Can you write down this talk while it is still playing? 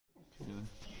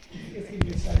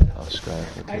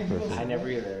I never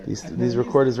either. These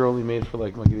recorders are only made for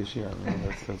like Magid Shir. I mean,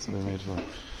 that's what they're made for.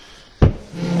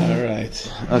 All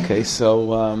right. Okay.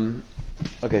 So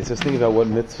I was thinking about what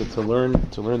mitzvah to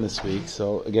learn this week.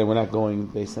 So again, we're not going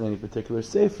based on any particular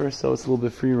sefer, so it's a little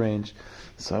bit free range.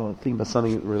 So I want to think about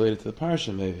something related to the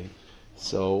parsha, maybe.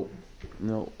 So,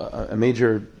 a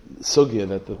major sugya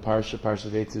that the parsha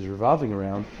Vayetz is revolving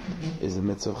around is the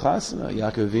mitzvah of chasana.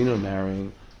 Yaakov Avinu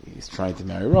marrying. He's trying to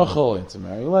marry Rachel, and to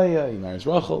marry Leah. He marries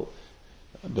Rachel.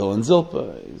 Bill and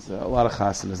Zilpah. There's a lot of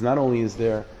chasanas. Not only is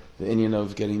there the inyan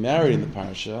of getting married in the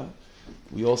parsha,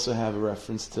 we also have a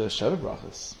reference to Sheva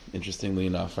Brachas, interestingly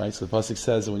enough, right? So the pasuk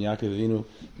says that when Yaakov Avinu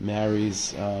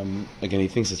marries, again he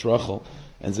thinks it's Rachel,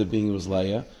 ends up being it was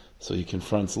Leah, so he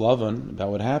confronts Lavan about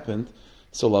what happened.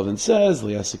 So Lavan says,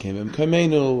 "Liasa came in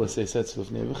kamenu."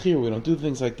 We don't do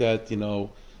things like that.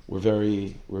 We're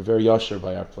very yasher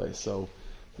by our place. So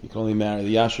you can only marry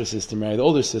the yasher sister, marry the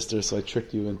older sister. So I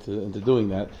tricked you into doing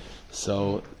that.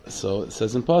 So it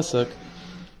says in pasuk.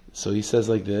 So he says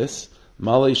like this: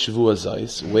 Malay shavua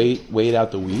zais. Wait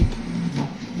out the week.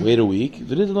 Wait a week.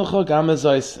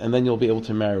 And then you'll be able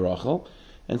to marry Rachel,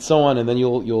 and so on. And then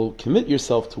you'll commit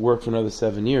yourself to work for another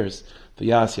 7 years.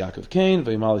 V'yas Yaakov Cain,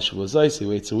 v'yimal shavua zais. He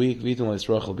waits a week. V'yitin leis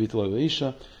Rachel, bitul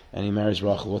leisha, and he marries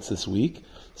Rachel. What's this week?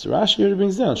 So Rashi here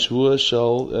brings down shavua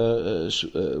shel.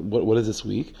 What is this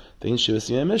week? Thein shivas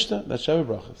yemei mishta. That's Sheva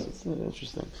Brachas. It's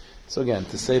interesting. So again,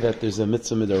 to say that there's a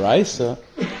mitzvah midaraisa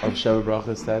of Sheva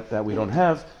Brachas that we don't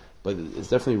have, but it's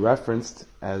definitely referenced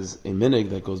as a minig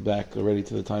that goes back already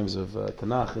to the times of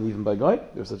Tanakh, and even by Goy,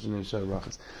 there's such a name Sheva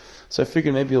Brachas. So I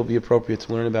figured maybe it'll be appropriate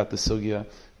to learn about the sugya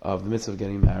of the mitzvah of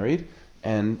getting married,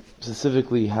 and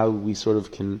specifically how we sort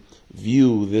of can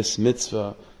view this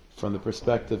mitzvah from the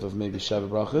perspective of maybe Sheva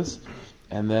Brachas,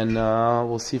 and then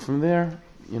we'll see from there,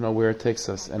 where it takes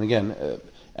us. And again,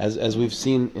 as we've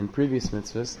seen in previous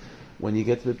mitzvahs, when you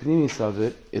get to the pnimis of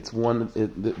it, it's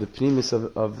the pnimis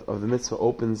of the mitzvah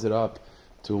opens it up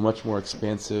to a much more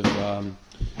expansive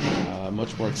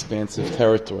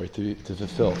territory to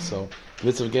fulfill. So the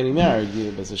mitzvah of getting married,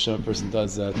 B'ez Hashem, a person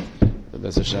does that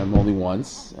B'ez Hashem only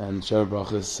once, and Sheva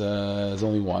Brachas is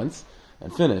only once,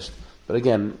 and finished. But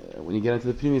again, when you get into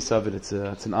the pnimis of it, it's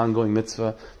an ongoing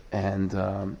mitzvah, and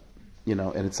and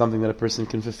it's something that a person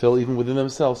can fulfill even within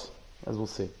themselves, as we'll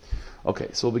see. Okay,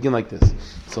 so we'll begin like this.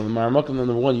 So the Maramakim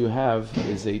number 1 you have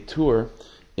is a tour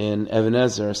in Even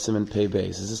Ezer, Siman Pei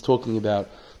Beis. This is talking about,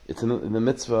 it's in the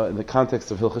mitzvah, in the context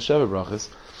of Hilchos Sheva Brachas.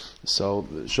 So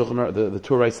the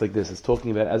tour writes like this. It's talking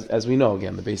about, as we know,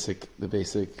 again, the basic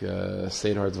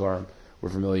Seder Dvarim we're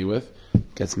familiar with,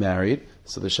 gets married.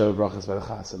 So the Sheva Brachas by the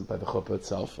Chasen, by the Chuppah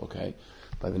itself, okay,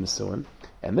 by the Nesuin.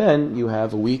 And then you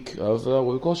have a week of what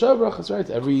we call Sheva Brachas, right?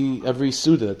 Every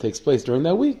Suda that takes place during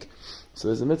that week. So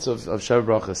there's a mitzvah of Sheva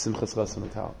Brachas, Simchas Chassan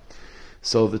Atal.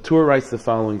 So the Torah writes the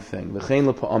following thing: L'chein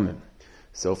lePa'amim.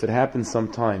 So if it happens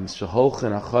sometimes,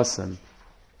 Sheholchen HaChasan,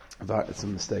 it's a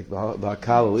mistake,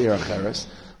 V'Hakala L'ir Acheres,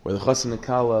 where the Chasan and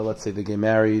Kala, let's say they get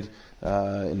married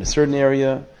in a certain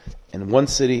area, in one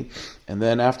city, and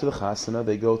then after the Chasana,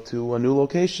 they go to a new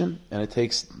location, and it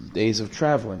takes days of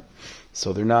traveling.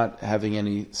 So they're not having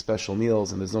any special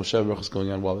meals, and there's no Sheva Brachas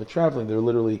going on while they're traveling. They're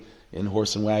literally in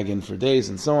horse and wagon for days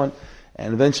and so on,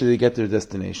 and eventually they get to their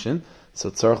destination. So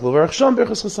tzarich levarach sham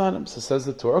berachas chasanim. So says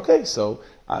the Torah. Okay, so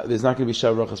there's not going to be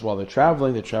Sheva Brachas while they're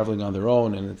traveling. They're traveling on their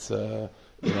own, and it's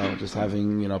just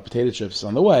having potato chips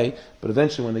on the way. But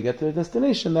eventually, when they get to their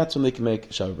destination, that's when they can make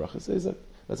Sheva Brachas.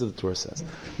 That's what the Torah says.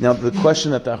 Now, the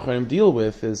question that the Acharonim deal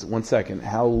with is, one second,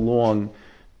 how long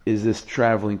is this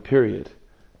traveling period?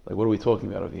 Like, what are we talking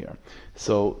about over here?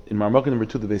 So, in Marmukah number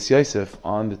 2, the Beis Yosef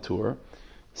on the tour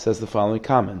says the following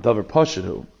comment: Davar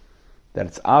Pashadu, that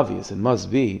it's obvious, it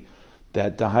must be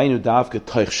that Dahainu Davka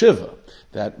Toich Shiva,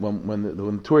 that when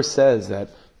the tour says that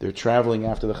they're traveling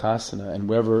after the Chasana, and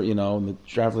wherever and the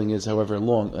traveling is however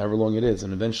long it is,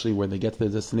 and eventually when they get to their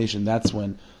destination, that's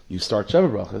when you start Sheva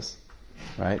Brachas,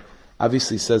 right?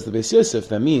 Obviously, says the Beis Yosef,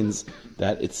 that means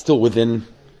that it's still within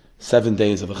 7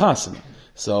 days of the Chasana.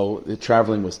 So the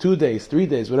traveling was 2 days, 3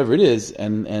 days, whatever it is,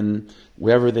 and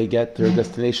wherever they get their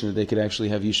destination, that they could actually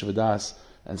have Yishuv Das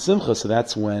and Simcha. So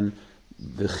that's when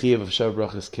the Chiyuv of Sheva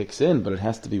Brachas kicks in, but it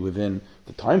has to be within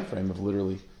the time frame of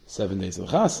literally 7 days of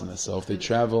the Chasana. So if they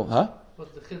travel,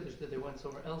 What's the chiddush that they went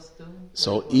somewhere else still?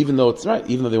 So even though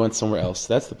they went somewhere else,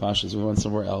 that's the pashas. We went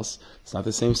somewhere else. It's not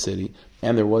the same city,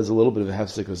 and there was a little bit of a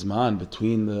hefsek zman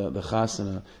between the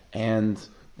Chasana and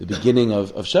the beginning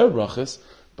of Sheva Brachas.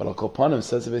 But Al Kol Panim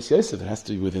says of Beis Yosef, it has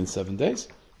to be within 7 days.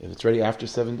 If it's ready after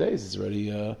 7 days, it's already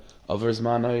Avar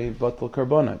Zmanai Batal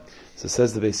Karbonai. So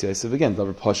says the Beis Yosef again,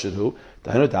 Davar Pashid Hu,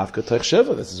 Dahinu Dafka Teich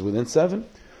Sheva, this is within 7.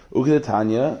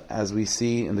 Ugedatanya, as we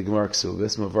see in the Gemara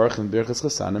Ksubis, Mavarch and Birchas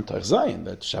Chasanim Teich Zayin,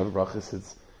 that Shavuot Brachas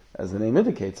is, as the name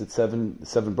indicates, it's seven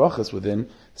brachas within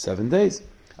 7 days.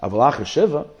 Avalachar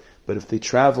Shiva, but if they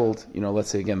traveled, let's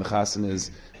say again the chasen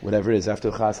is whatever it is, after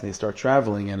the chasen they start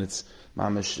traveling and it's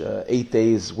mamish 8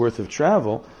 days worth of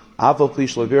travel, aval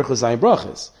plish lo birchas zayin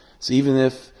brachas. So even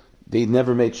if they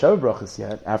never made Shavuot brachas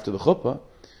yet after the chuppah,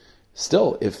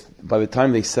 still, if by the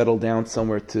time they settle down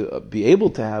somewhere to be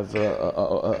able to have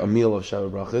a meal of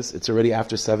Shavuot brachas, it's already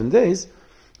after 7 days,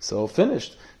 so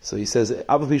finished. So he says,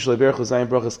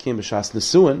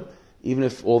 even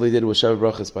if all they did was Shavuot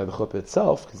brachas by the chuppah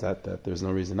itself, because that there's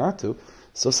no reason not to,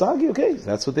 so sagi, okay,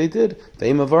 that's what they did.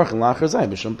 You don't make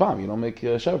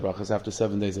Shavuot brachas after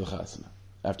 7 days of the chasana,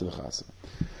 after the chasana.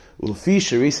 It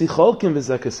says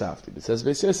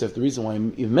Beis Yosef, the reason why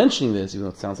I'm even mentioning this, even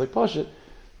though it sounds like Pashut,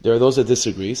 there are those that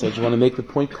disagree, so I just want to make the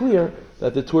point clear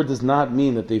that the tour does not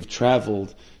mean that they've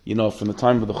traveled, from the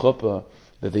time of the chuppah,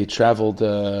 that they traveled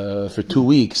for 2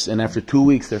 weeks, and after 2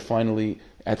 weeks they're finally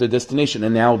at their destination,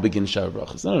 and now begin Shavuot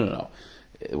brachas. No.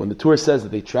 When the tour says that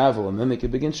they travel and then they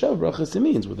can begin Shavuot brachas, it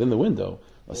means within the window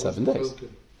of 7 days.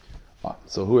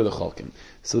 So who are the chalkim?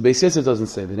 So the Beis Yosef doesn't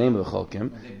say the name of the chalkim.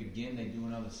 When they begin, they do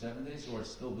another 7 days, or it's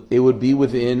still... It would be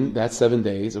within that 7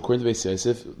 days, according to Beis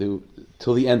Yosef,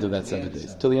 till the end of that 7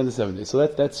 days. Till the end of 7 days. So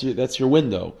that's your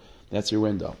window. That's your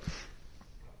window.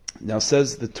 Now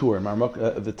says the Tur,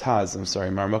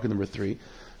 Marmukah number 3.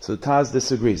 So the Taz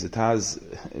disagrees. The Taz,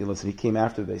 listen, he came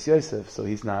after the Beis Yosef, so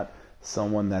he's not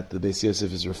someone that the Beis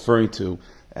Yosef is referring to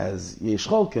as Yesh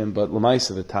Cholkim, but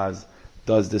Lamaisa, the Taz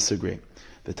does disagree.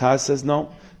 The Taz says no.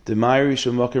 Demayri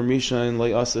shemakim rishain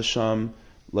layasa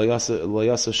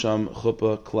sham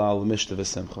chuppah klal mishta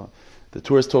v'simcha. The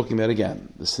Tur is talking about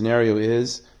again. The scenario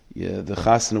is the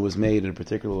chasana was made in a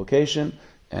particular location,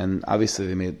 and obviously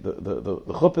they made the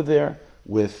chuppah there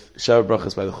with Shavuot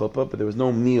brachas by the chuppah, but there was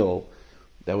no meal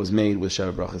that was made with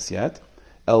Shavuot brachas yet.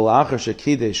 El la'achar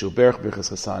shekidesh uberch birchas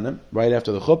chasanim. Right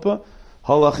after the chuppah,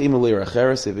 halach imalir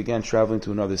acheres. They began traveling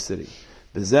to another city.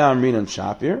 B'zeh amrin and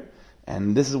shapir.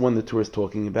 And this is when the tour is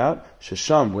talking about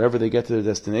Shasham, wherever they get to their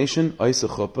destination, Aisa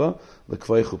Chuppah,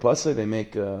 L'kvay Chupasa, they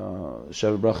make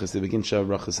Shavuot brachas, they begin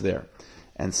Shavuot brachas there.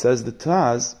 And says the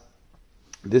Taz,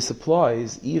 this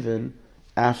applies even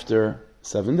after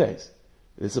 7 days.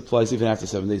 This applies even after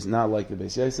 7 days, not like the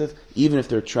Beis Yosef. Even if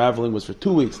their traveling was for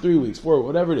 2 weeks, 3 weeks, 4,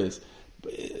 whatever it is,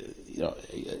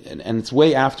 and it's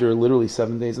way after literally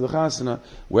 7 days of the Chasana,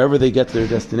 wherever they get to their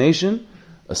destination,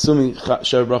 assuming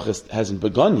Shavuot brachas hasn't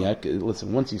begun yet.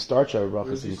 Listen, once you start Shavuot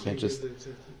brachas, you can't just...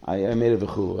 I made a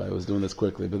v'chulu. I was doing this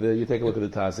quickly, but you take a look at the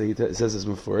Taz. It says it's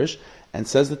mufurish, and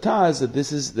says the Taz that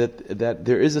this is that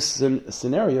there is a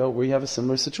scenario where you have a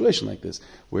similar situation like this,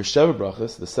 where Shavuot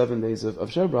brachas, the 7 days of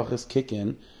Shavuot brachas, kick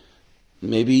in,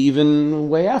 maybe even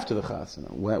way after the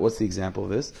Chasana. What's the example of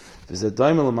this? This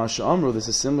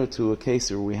is similar to a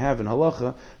case where we have in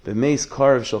halacha b'meis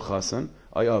karev shel chasan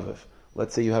ayaviv.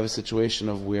 Let's say you have a situation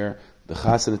of where the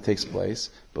chasana takes place,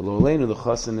 but lo aleinu, the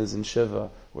chasan is in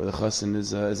Shiva, or the chasan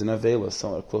is in Avela,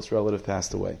 so a close relative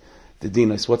passed away. The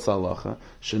dinos, what's the halacha?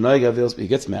 Shenai Avelos, he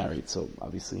gets married, so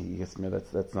obviously he gets married.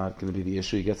 That's not going to be the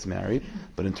issue. He gets married,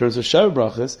 but in terms of Shavuot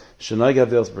brachas, Shenai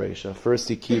Avelos Bereisha. First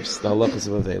he keeps the halachas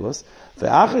of Avelos,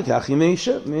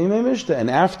 and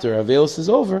after Avelos is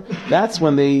over, that's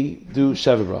when they do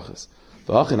Shavuot brachas.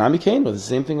 But the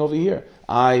same thing over here.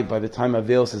 By the time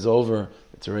Avelos is over,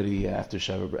 it's already after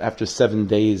 7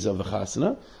 days of the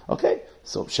Chasana. Okay,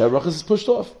 so Shavuot brachas is pushed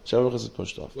off. Shavuot brachas is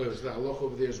pushed off. Wait, so the halacha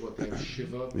over there is what? They have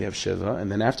Shiva? We have Shiva, and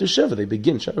then after Shiva, they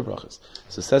begin Shavuot brachas.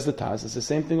 So says the Taz, it's the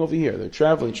same thing over here. They're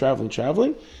traveling,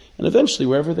 and eventually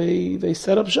wherever they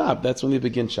set up shop, that's when they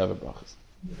begin Shavuot brachas.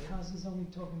 The Taz is only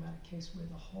talking about a case where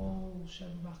the whole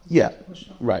Shavuot brachas is pushed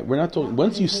off. Right. We're not talking,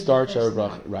 once you start Shavuot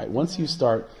brachas, right, once you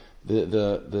start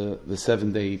the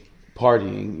 7 day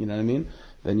partying, you know what I mean?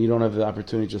 Then you don't have the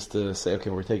opportunity just to say,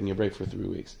 okay, we're taking a break for 3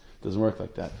 weeks. It doesn't work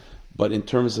like that. But in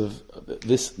terms of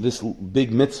this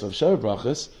big mitzvah of Shavuot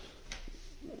brachas,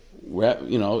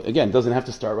 again, it doesn't have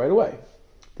to start right away.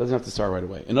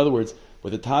 In other words,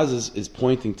 what the Taz is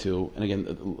pointing to, and again,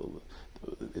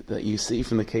 that you see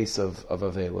from the case of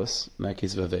Avelos, in that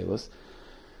case of Avelos,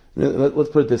 let's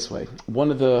put it this way.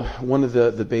 One of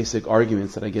the basic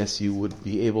arguments that I guess you would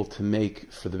be able to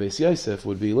make for the Beis Yosef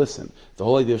would be, listen, the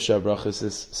whole idea of Shavuot brachas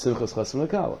is Simchas Chasam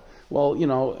Lekala. Well, you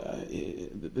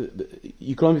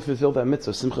can only fulfill that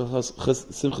mitzvah, Simchas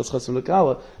Chasam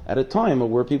Lekala, at a time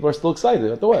where people are still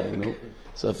excited at the wedding.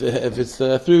 So if it's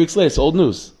 3 weeks later, it's old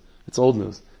news. It's old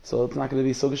news. So it's not going to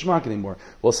be so geschmack anymore.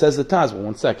 Well, says the Taz, well,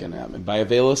 1 second. By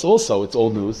Avelos also, it's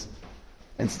old news.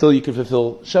 And still you can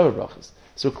fulfill Sheva Brachas.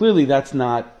 So clearly that's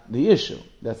not the issue.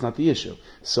 That's not the issue.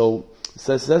 So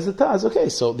says the Taz, okay,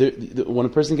 so when a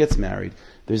person gets married,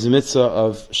 there's a mitzvah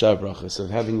of Sheva Brachas, of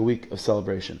having a week of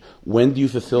celebration. When do you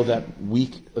fulfill that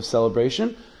week of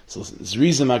celebration? So it's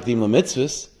reason makdim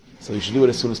lemitzvahs, so you should do it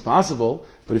as soon as possible.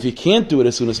 But if you can't do it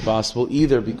as soon as possible,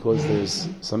 either because there's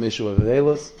some issue of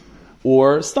Avelos,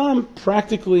 or stam,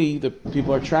 practically the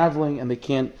people are traveling and they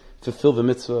can't fulfill the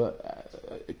mitzvah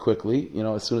quickly,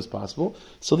 as soon as possible,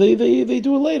 so they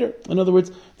do it later. In other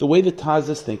words, the way the Taz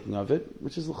is thinking of it,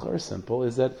 which is simple,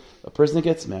 is that a person that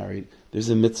gets married, there's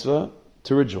a mitzvah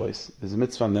to rejoice. There's a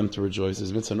mitzvah on them to rejoice.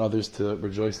 There's a mitzvah on others to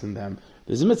rejoice in them.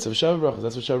 There's a mitzvah of Sheva Brachas.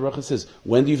 That's what Sheva Brachas is.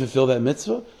 When do you fulfill that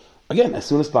mitzvah? Again, as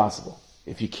soon as possible.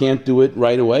 If you can't do it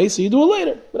right away, so you do it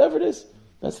later. Whatever it is.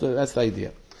 That's the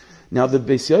idea. Now, the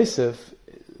Beis Yosef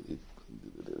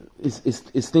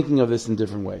is thinking of this in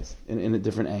different ways, in a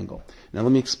different angle. Now,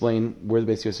 let me explain where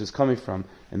the Beis Yosef is coming from,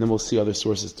 and then we'll see other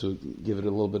sources to give it a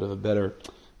little bit of a better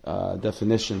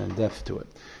definition and depth to it.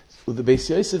 So the Beis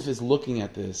Yosef is looking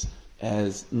at this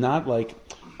as not like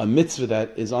a mitzvah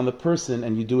that is on the person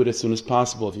and you do it as soon as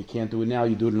possible. If you can't do it now,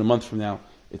 you do it in a month from now.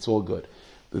 It's all good.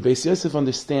 The Beis Yosef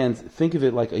understands, think of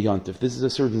it like a yontif. This is a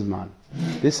certain zman.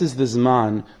 This is the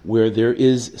zman where there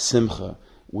is simcha,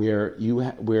 where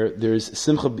there's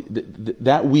simcha.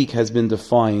 That week has been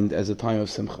defined as a time of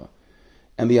simcha.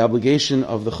 And the obligation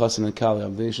of the chassan and kali, the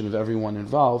obligation of everyone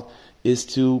involved, is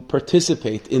to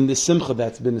participate in the simcha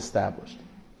that's been established.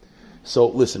 So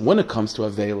listen, when it comes to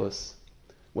Avelos,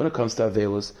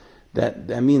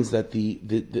 that means that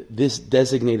this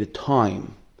designated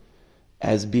time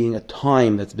as being a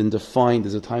time that's been defined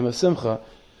as a time of simcha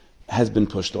has been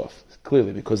pushed off,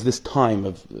 clearly, because this time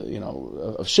of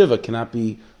Shiva cannot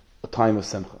be a time of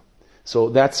simcha. So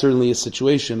that's certainly a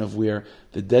situation of where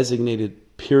the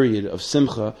designated period of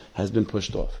simcha has been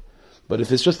pushed off. But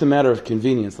if it's just a matter of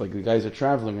convenience, like the guys are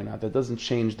traveling or not, that doesn't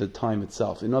change the time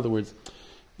itself. In other words,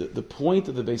 the point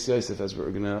of the Beis Yosef, as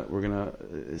we're gonna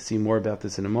see more about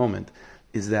this in a moment,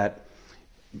 is that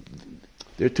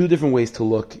there are two different ways to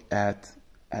look at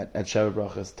Sheva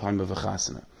Brachas, time of a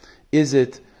chasana. Is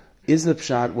the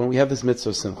pshat, when we have this mitzvah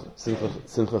of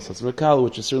simcha,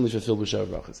 which is certainly fulfilled with Sheva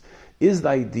Brachas, is the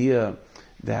idea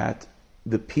that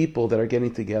the people that are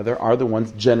getting together are the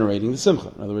ones generating the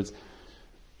simcha? In other words,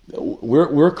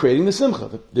 we're creating the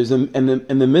simcha.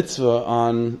 And the mitzvah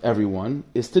on everyone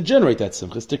is to generate that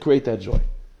simcha, is to create that joy.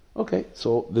 Okay,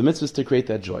 so the mitzvah is to create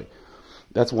that joy.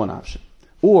 That's one option.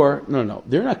 Or, no,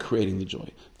 they're not creating the joy.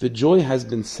 The joy has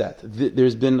been set.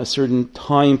 There's been a certain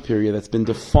time period that's been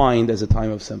defined as a time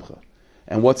of simcha.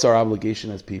 And what's our obligation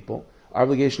as people? Our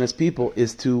obligation as people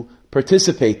is to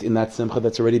participate in that simcha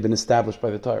that's already been established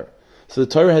by the Torah. So the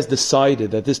Torah has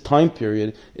decided that this time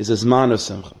period is a zman of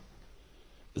simcha.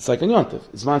 It's like a yontif.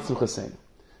 It's zman simcha seina.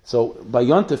 So by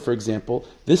yontif, for example,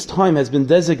 this time has been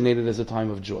designated as a time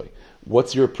of joy.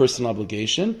 What's your personal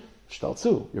obligation?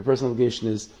 Shtaltzu. Your personal obligation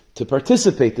is to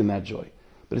participate in that joy.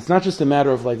 But it's not just a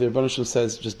matter of, like the Rebbeinu Shalom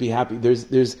says, just be happy.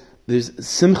 There's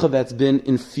simcha that's been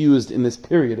infused in this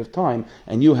period of time,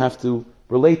 and you have to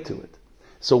relate to it.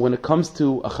 So when it comes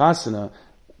to a chasana,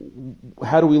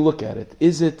 how do we look at it?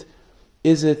 Is it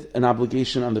an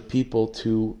obligation on the people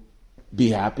to be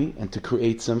happy and to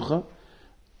create simcha?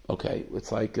 Okay,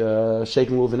 it's like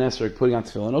shaking lulav and esrog, putting on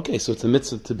tefillin. Okay, so it's a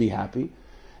mitzvah to be happy.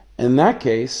 In that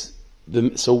case,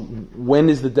 so when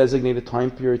is the designated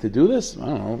time period to do this? I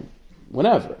don't know,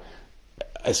 whenever.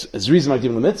 As reason I'm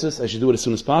giving the mitzvahs, I should do it as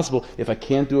soon as possible. If I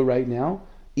can't do it right now,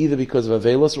 either because of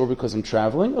Avelos or because I'm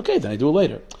traveling, okay, then I do it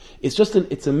later.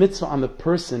 It's a mitzvah on the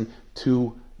person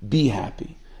to be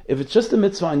happy. If it's just a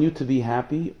mitzvah on you to be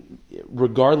happy,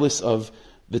 regardless of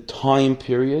the time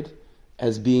period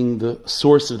as being the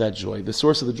source of that joy, the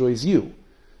source of the joy is you.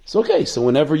 So okay, so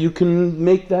whenever you can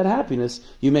make that happiness,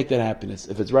 you make that happiness.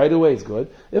 If it's right away, it's good.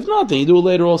 If not, then you do it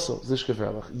later also.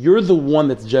 You're the one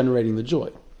that's generating the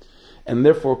joy. And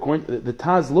therefore, the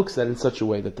Taz looks at it in such a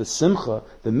way that the simcha,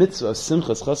 the mitzvah of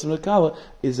simchas chasam v'kala,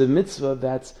 is a mitzvah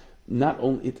that's not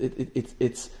only,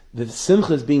 it's the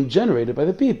simcha is being generated by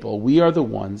the people. We are the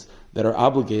ones that are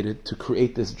obligated to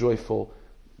create this joyful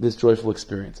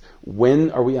experience. When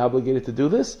are we obligated to do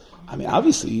this? I mean,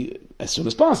 obviously, as soon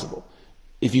as possible.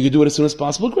 If you could do it as soon as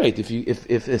possible, great.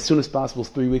 If as soon as possible is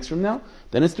 3 weeks from now,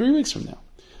 then it's 3 weeks from now.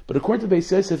 But according to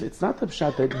Beis Yosef, it's not the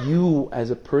pshat that you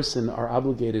as a person are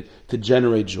obligated to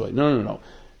generate joy. No.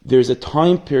 There's a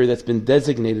time period that's been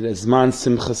designated as zman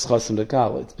simchas chasam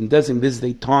v'kala. It's been designated, this is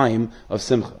a time of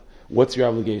simcha. What's your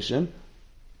obligation?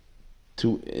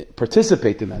 To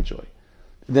participate in that joy.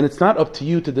 Then it's not up to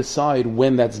you to decide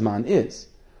when that Zman is.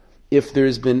 If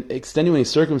there's been extenuating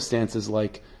circumstances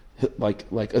like a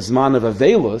Zman of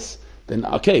Avelus, then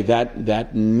okay,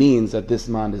 that means that this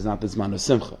Zman is not the Zman of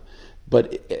Simcha.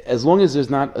 But as long as there's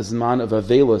not a Zman of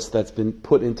Avelus that's been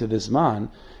put into this Zman,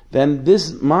 then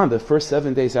this Zman, the first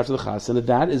 7 days after the Chasana,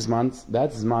 that's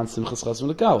Zman Simchas Chasana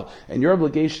L'Kala. And your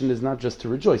obligation is not just to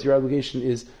rejoice, your obligation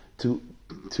is to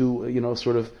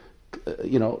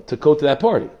go to that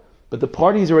party. But the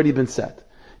party's already been set.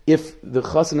 If the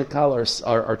Chassan and Kal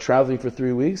are traveling for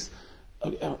 3 weeks,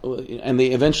 and they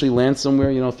eventually land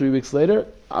somewhere, 3 weeks later,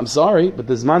 I'm sorry, but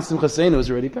the Zman Simchaseinu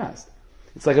is already passed.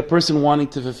 It's like a person wanting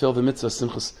to fulfill the mitzvah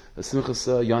Simchas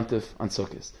Yontif on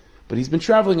Sukkot. But he's been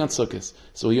traveling on Sukkot,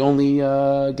 so he only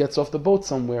gets off the boat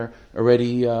somewhere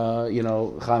already,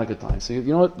 Chanukah time. So you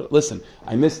know what? Listen,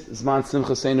 I missed Zman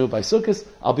Simchaseinu by Sukkot,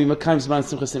 I'll be Makayim Zman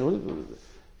Simchaseinu.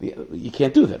 You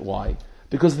can't do that. Why?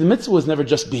 Because the mitzvah was never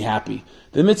just be happy.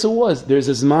 The mitzvah was, there's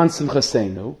a Zman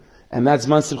Simchaseinu, and that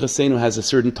Zman Simchaseinu has a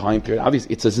certain time period.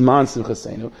 Obviously, it's a Zman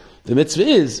Simchaseinu. The mitzvah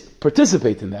is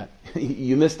participate in that.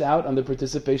 You missed out on the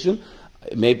participation,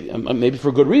 maybe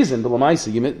for good reason, but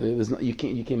Lamaisa, you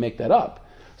can't make that up.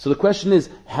 So the question is,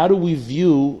 how do we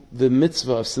view the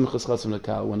mitzvah of Simchas Chassan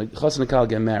L'Kal? When a Chassan L'Kal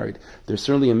get married, there's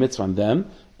certainly a mitzvah on them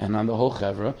and on the whole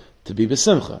chevra to be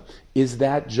b'simcha. Is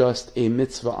that just a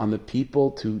mitzvah on the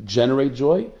people to generate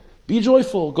joy? Be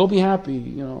joyful, go be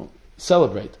happy,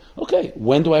 celebrate. Okay,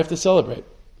 when do I have to celebrate?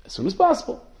 As soon as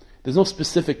possible. There's no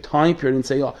specific time period and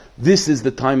say, this is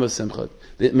the time of simcha.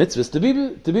 The mitzvah is to be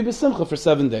b'simcha for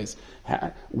 7 days.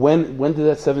 When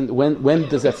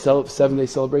does that 7 day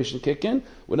celebration kick in?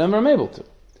 Whenever I'm able to.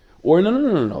 Or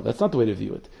no. That's not the way to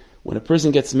view it. When a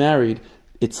person gets married,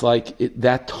 it's like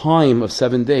that time of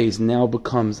 7 days now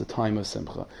becomes the time of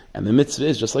simcha. And the mitzvah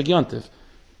is just like Yontif.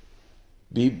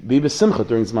 Be b'simcha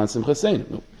during Zman Simcha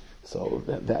Seinu. So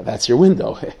that's your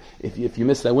window. If you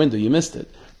missed that window, you missed it.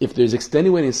 If there's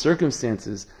extenuating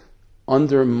circumstances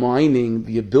undermining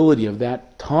the ability of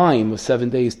that time of 7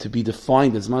 days to be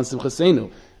defined as Zman Simcha Seinu,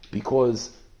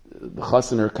 because the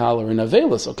Chassan or Kal are in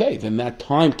Avelus, okay, then that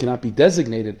time cannot be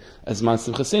designated as Zman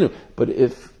Simcha Seinu. But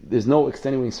if there's no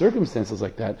extenuating circumstances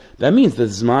like that, that means the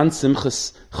Zman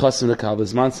Simchas Chassan or Kal, the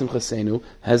Zman Simcha Seinu,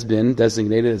 has been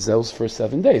designated as those first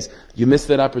 7 days. You missed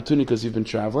that opportunity because you've been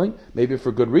traveling, maybe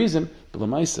for good reason, but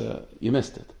Lamaisa, you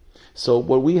missed it. So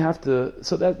that's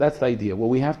the idea. What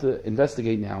we have to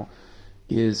investigate now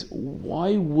is,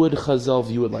 why would Chazal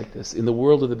view it like this in the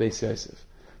world of the Beis Yosef?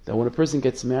 That when a person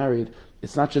gets married,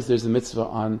 it's not just there's a mitzvah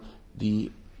on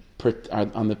the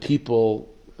people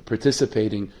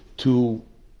participating to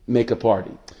make a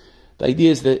party. The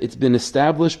idea is that it's been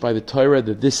established by the Torah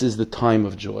that this is the time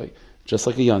of joy, just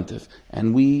like a Yontif,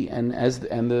 and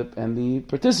the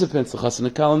participants, the Chassan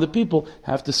L'Kal and the people,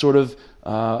 have to sort of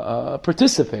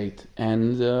participate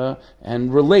and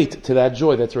relate to that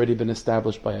joy that's already been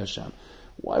established by Hashem.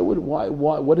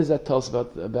 What does that tell us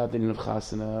about the din of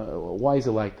Chasana? Why is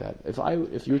it like that?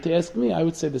 If you were to ask me, I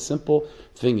would say the simple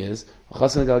thing is,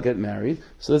 Chasana gal get married,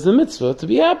 so there's a mitzvah to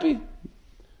be happy.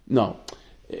 No.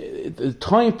 The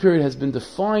time period has been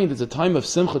defined as a time of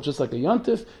simcha, just like a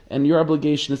yontif, and your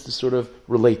obligation is to sort of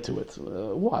relate to it.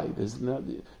 Why?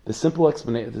 The simple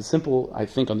explanation, I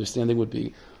think, understanding would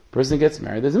be, person gets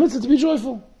married, there's a mitzvah to be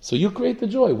joyful. So you create the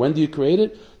joy. When do you create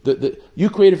it? You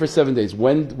create it for 7 days.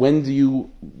 When do you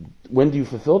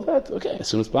fulfill that? Okay, as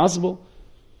soon as possible.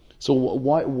 So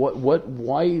why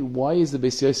is the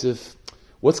Beis Yosef,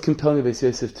 what's compelling the Beis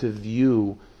Yosef to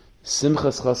view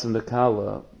Simchas Chassan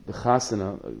L'Kala, the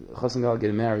Chassan Gal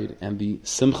getting married, and the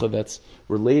Simcha that's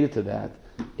related to that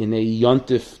in a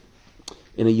Yontif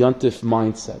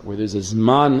mindset, where there's a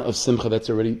Zman of Simcha that's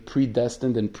already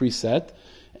predestined and preset,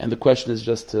 and the question is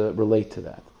just to relate to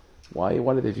that. Why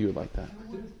do they view it like that?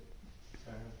 Could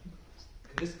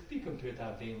this be compared to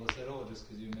Avelos at all, just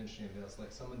because you're mentioning Avelos?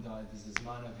 Like someone died, there's this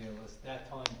man Avelos. That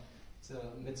time, it's a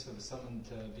mitzvah for someone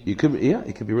to be... It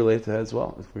could be related to that as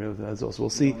well. So we'll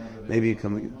see. Maybe it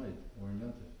can...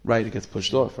 Right, it gets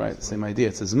pushed off, right? The same idea.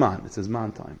 It's a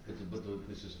Zman time. But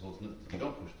this is supposed not, you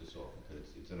don't push this off.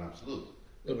 It's an absolute.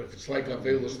 No, but if it's like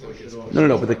Avelus,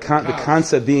 No. But the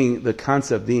concept being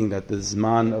that the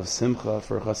Zman of Simcha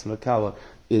for Chassan L'Kala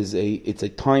it's a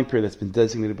time period that's been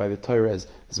designated by the Torah as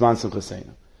Zman Simcha Seinu.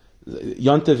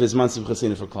 Yontiv is Zman Simcha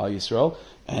Seinu for Klal Yisrael,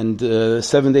 and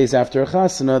 7 days after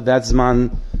Chasana, that's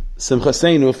Zman Simcha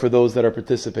Seinu for those that are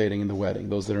participating in the wedding,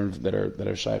 those that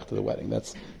are shaykh to the wedding.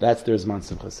 That's their Zman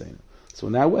Simcha Seinu. So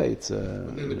in that way, it's.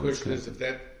 But then the question is, if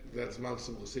that's Zman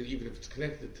Simcha Seinu, even if it's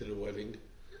connected to the wedding,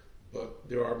 But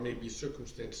there are maybe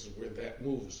circumstances where that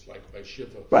moves, like by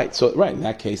Shiva. Right. So in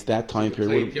that case, that time You play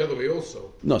period. it the other way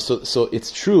also. No. So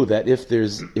it's true that if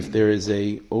there is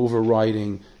a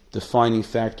overriding defining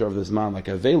factor of the Zman, like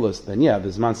Avelus, then yeah, the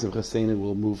Zman Simchas Seinu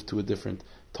will move to a different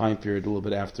time period a little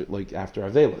bit after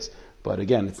Avelus. But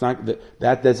again, it's not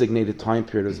that designated time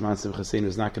period of Zman Simchas Seinu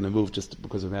is not going to move just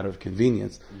because of a matter of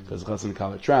convenience, because Chassan and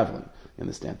Kala are traveling. You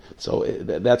understand? So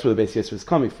that's where the Beis Yisrael is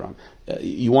coming from.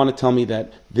 You want to tell me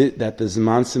that the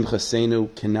Zman Simchas Seinu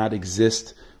cannot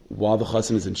exist while the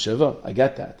Chassan is in Shiva? I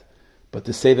get that. But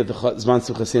to say that the Zman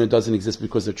Simchas Seinu doesn't exist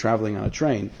because they're traveling on a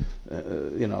train,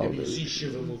 And you see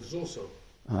Shiva moves also.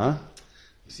 Huh?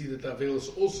 You see that the Avelus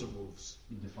also moves.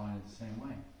 You define it the same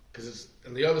way. Because it's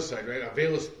on the other side, right?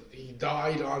 Avelus, he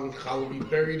died on Challah, we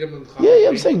buried him in Challah. Yeah,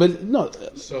 I'm saying, but no.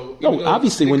 So, No,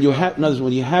 obviously, when you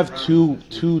have two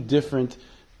different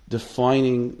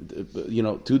defining,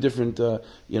 two different,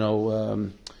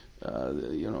 halacha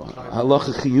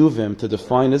chiyuvim to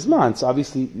define as man, so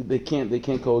obviously they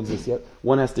can't coexist yet.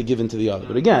 One has to give into the other.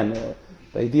 But again,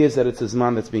 the idea is that it's a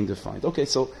zman that's being defined. Okay,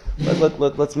 so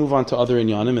let's move on to other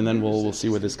inyanim, and then we'll see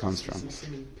where this comes from.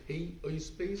 Simon Pei, you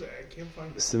space? I can't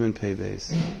find it. Simon Pei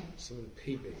base. Simon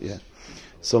Pei base. Yeah.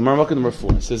 So Marmukah number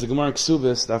 4 says the Gemara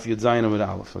Ksubis Daf Yud Zayin Amud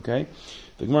Aleph. Okay,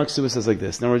 the Gemara Ksubis says like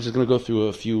this. Now we're just going to go through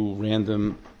a few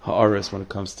random ha'aras when it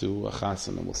comes to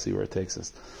Chasen, and we'll see where it takes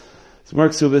us. So Gemara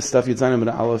Ksubis Daf Yud Zayin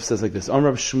Amud Aleph says like this.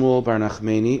 Rab Shmuel Bar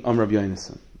Nachmeni Rab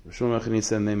Yonason. Shmuel Bar Nachmeni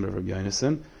said the name of Rab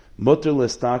Yonason. Mutter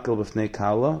l'stakel b'fnei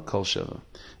kala kol sheva.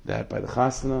 That by the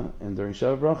Chasana and during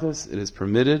Sheva Brachas, it is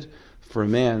permitted for a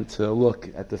man to look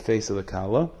at the face of the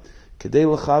kala, kedei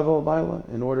l'chavel baila,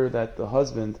 in order that the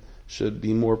husband should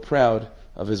be more proud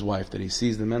of his wife, that he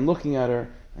sees the men looking at her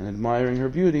and admiring her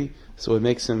beauty, so it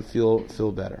makes him feel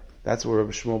better. That's what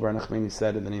Rabbi Shmuel Bar Nachmani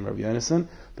said in the name of Rabbi Yonason.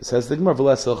 But says the Gemara,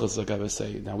 "V'les hilchos like I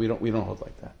say." Now we don't hold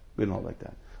like that. We don't hold like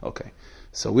that. Okay,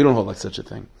 so we don't hold like such a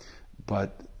thing.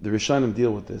 But the Rishonim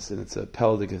deal with this, and it's a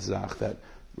peldig zach that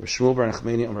Rabbi Shmuel Bar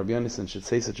Nachmani and Rabbi Yonason should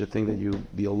say such a thing, that you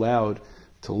be allowed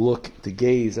to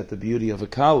gaze at the beauty of a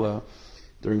kala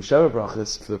during Sheva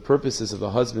Brachas for the purposes of the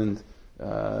husband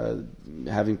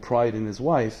having pride in his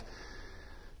wife.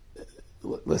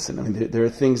 Listen, I mean, there are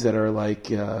things that are like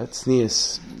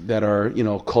tznius, that are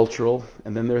cultural,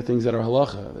 and then there are things that are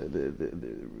halacha.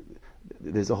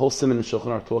 There's a whole siman in Shulchan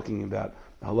Aruch talking about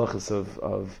halachas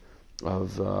of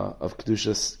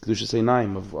kedushas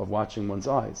einayim, of watching one's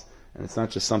eyes, and it's not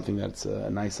just something that's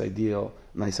a nice idea or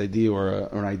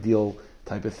an ideal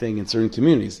type of thing in certain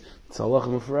communities. It's halacha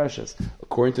mufareshas.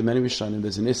 According to many Rishonim,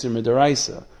 there's an isur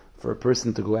midaraisa for a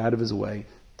person to go out of his way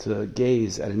to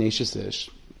gaze at an Eishes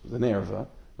Ish, the Nerva,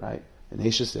 right? An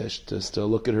Eishes Ish, just to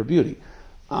look at her beauty.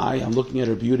 I'm looking at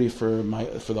her beauty for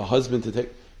the husband to take.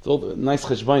 It's all the nice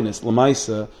cheshbainis,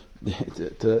 lamaisa,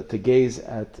 to gaze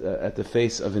at the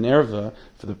face of an erva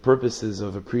for the purposes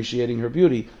of appreciating her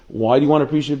beauty. Why do you want to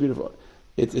appreciate beauty?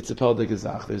 It's a peldik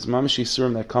azach. There's mamash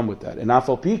yisurim that come with that. And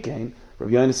afal pikein,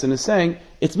 Rabbi Yonason is saying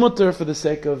it's mutter for the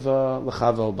sake of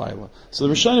l'chavel baila. So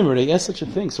the Rishonim already yes such a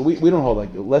thing. So we don't hold like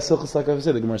less hilchos like I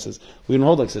said. The Gemara says we don't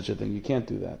hold like such a thing. You can't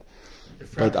do that.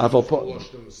 But afal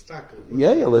l'stakel,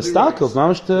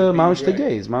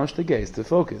 mamash to gaze, to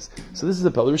focus. So this is the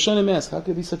pel. The Rishonim ask, how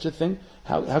could be such a thing?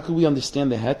 How could we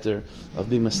understand the heter of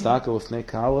being mastakel with fnei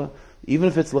kala, even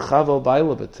if it's l'chavel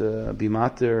baila, but to be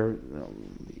mater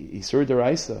isur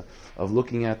deraisa of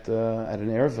looking at an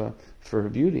erva for her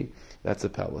beauty? That's a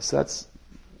palace. That's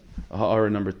ha'ara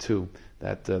number 2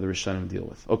 that the Rishonim deal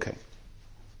with. Okay.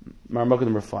 Marmukah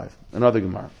number 5. Another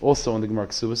Gemara. Also in the Gemara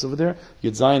Ksubas over there.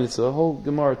 Yud Zayin, it's a whole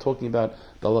Gemara talking about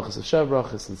the halachas of Sheva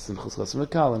Brachas and Simchas Chasam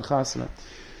Mikal and Chasana.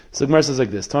 So the Gemara says like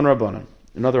this. Tan Rabbanan.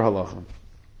 Another halacha.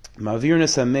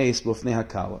 Ma'virnes hameis b'ofnei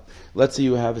hakala. Let's say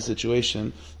you have a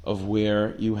situation of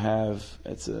where you have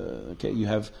you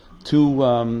have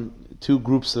two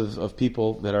groups of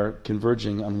people that are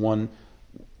converging on one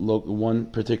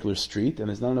particular street, and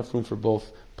there's not enough room for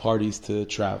both parties to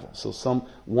travel. So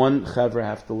one chevra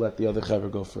have to let the other chevra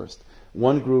go first.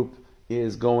 One group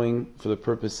is going for the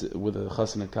purpose with a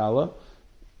chasana kala,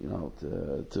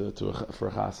 for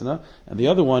a chasana, and the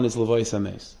other one is levayis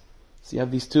hameis. So you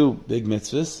have these two big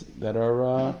mitzvahs that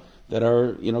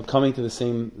are coming to the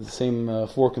same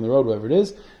fork in the road, whatever it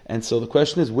is. And so the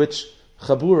question is, which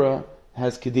chabura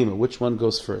has kedima? Which one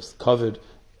goes first? Covered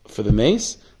for the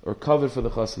mace or covered for the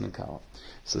chasan and kala?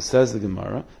 So says the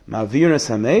Gemara, ma'virnes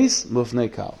hameis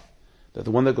mufnei kala. That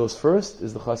the one that goes first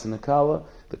is the chasan and kala.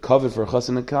 The covered for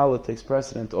chasan and kala takes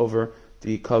precedent over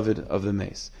the covered of the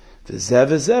mace. V'zeh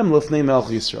v'zeh lufnei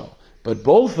melech Yisrael. But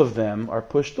both of them are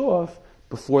pushed off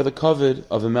before the covered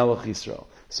of the Melech Yisrael.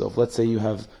 So if let's say you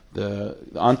have the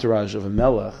entourage of a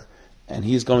melech, and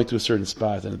he's going to a certain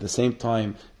spot, and at the same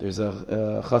time there's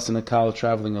a chas and a kala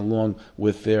traveling along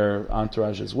with their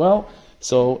entourage as well,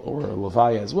 so, or a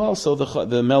levaya as well, so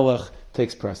the melech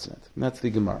takes precedent. And that's the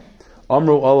Gemara.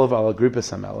 Amru olav al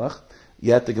Agrippus hamelech.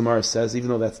 Yet the Gemara says, even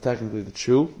though that's technically the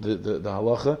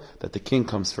halacha, that the king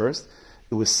comes first,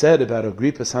 it was said about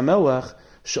Agrippus hamelech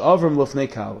she'avrim lofnei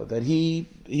kala, that he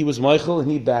was Michael and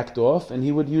he backed off, and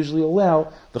he would usually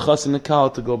allow the chas and the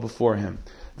kala to go before him.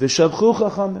 V'shavchu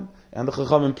chachamim, and the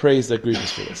chachamim praised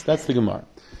Agrippus for this. That's the Gemara.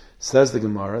 Says the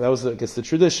Gemara, that was, I guess, the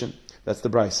tradition. That's the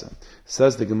Brisa.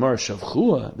 Says the Gemara,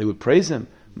 shavchua, they would praise him.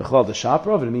 Mechlal the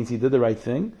shaprav, it means he did the right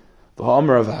thing.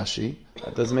 V'ha'amar of Hashi,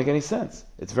 that doesn't make any sense.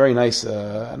 It's very nice,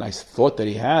 a nice thought that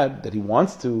he had, that he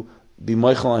wants to be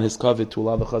Michael on his covet to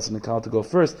allow the chas and the kal to go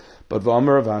first. But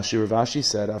v'amar Rav Ashi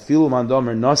said, afilu man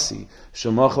damer nasi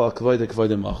shemachal kavod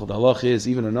kavod machal. The halach is,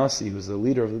 even a nasi, who's the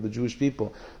leader of the Jewish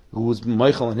people, who was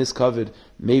Michael on his covet,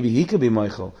 maybe he could be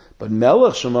Michael. But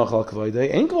melech shemachal kavod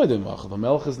ain't kavod machal. The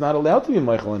melech is not allowed to be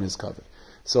Michael on his covet.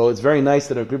 So it's very nice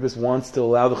that Agrippus wants to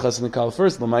allow the chas and the kal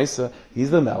first. L'maisa,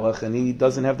 he's the melech, and he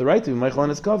doesn't have the right to be Michael on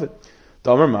his covet.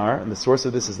 Damar Mar, and the source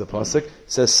of this is the pasuk,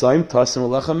 says Saim Tasim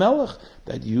Alecha Melech,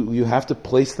 that you have to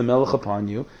place the melech upon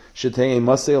you. Shetei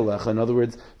Masei Alecha, in other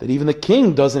words, that even the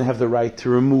king doesn't have the right to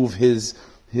remove his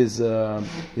sense of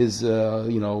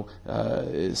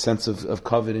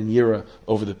kavod and yira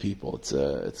over the people. It's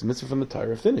a mitzvah from the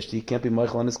Torah, finished. He can't be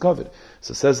Michael on his kavod.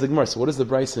 So says the Gemara. So what does the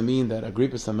Brisa mean that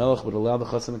Agrippus HaMelech would allow the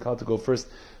chas and the kal to go first?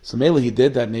 So maybe he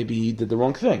did that. Maybe he did the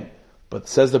wrong thing. But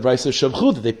says the Brisa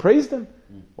Shavchu, that they praised him.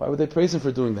 Why would they praise him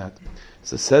for doing that?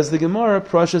 So says the Gemara,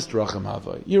 Prashas Dracham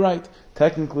Havai. You're right.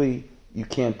 Technically, you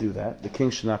can't do that. The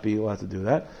king should not be allowed to do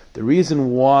that. The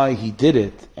reason why he did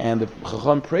it and the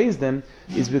Chacham praised him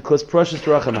is because Prashas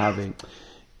Dracham Havai.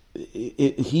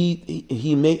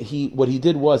 What he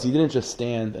did was he didn't just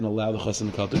stand and allow the chas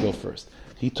and the kal to go first.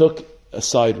 He took a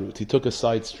side route. He took a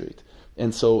side street,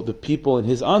 and so the people in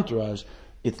his entourage,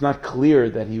 it's not clear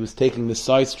that he was taking the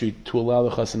side street to allow the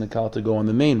chas and the kal to go on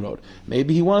the main road.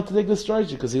 Maybe he wanted to take the side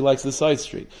street because he likes the side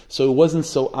street. So it wasn't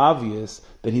so obvious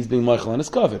that he's being Michael on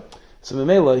his kavod. So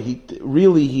Memela,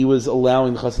 he was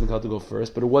allowing the chas and the kal to go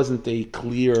first, but it wasn't a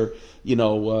clear,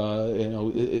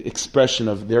 expression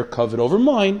of their kavod over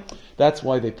mine. That's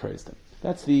why they praised him.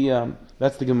 That's the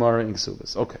Gemara in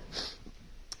Ksubas. Okay.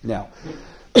 Now,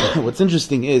 what's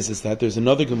interesting is that there's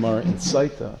another Gemara in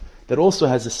Saita that also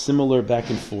has a similar back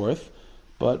and forth,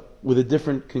 but with a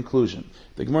different conclusion.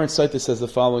 The Gemara in Saita says the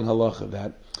following halacha,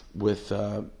 that with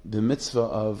the mitzvah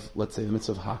of, let's say, the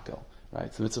mitzvah of Hakel,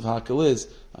 right? So the mitzvah of Hakel is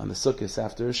on the Sukkot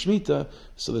after Shemitah,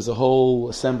 so there's a whole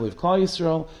assembly of Klal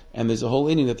Yisrael, and there's a whole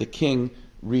inning that the king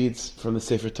reads from the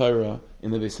Sefer Torah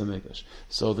in the Beis HaMikdash.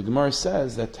 So the Gemara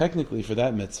says that technically for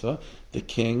that mitzvah, the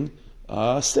king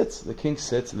sits. The king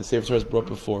sits, and the Sefer Torah is brought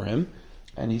before him,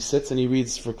 and he sits and he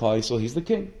reads for Klal Yisrael. He's the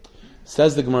king.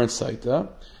 Says the Gemara in Saita,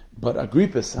 but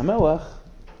Agrippus HaMelech,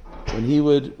 when he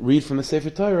would read from the Sefer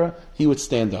Torah, he would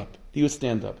stand up.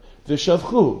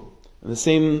 V'shavchu, the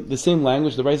same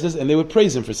language the Rai says, and they would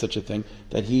praise him for such a thing,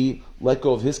 that he let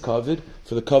go of his kavod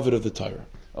for the kavod of the Torah.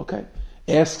 Okay.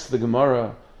 Asks the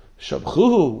Gemara,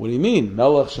 Shavchu, what do you mean?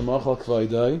 Melech shemachal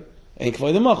kvaydai, and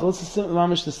kvaydai machal.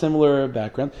 It's the similar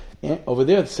background. And over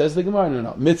there, it says the Gemara,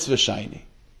 no, mitzvah shiny.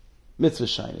 Mitzvah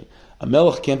shiny. A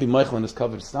melech can't be Michael on his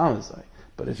kavod stamazai.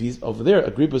 But if he's over there,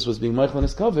 Agrippus was being Michael on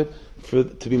his kavod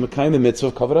to be Mekayim the mitzvah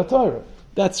of kavod HaTorah.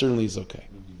 That certainly is okay.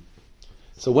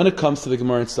 So when it comes to the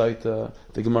Gemara in Saita,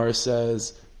 the Gemara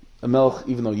says a melech,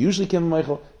 even though usually can be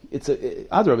Michael, it's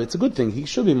a good thing. He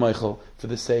should be Michael for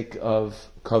the sake of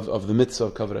the mitzvah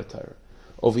of kavod HaTorah.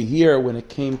 Over here, when it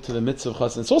came to the mitzvah of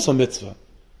chassan, it's also mitzvah.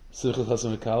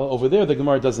 Over there, the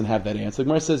Gemara doesn't have that answer. The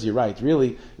Gemara says, you're right.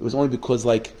 Really, it was only because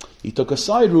he took a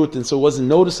side route, and so it wasn't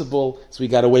noticeable, so he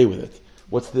got away with it.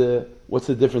 What's the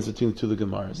difference between the two of the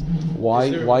Gemaras? Why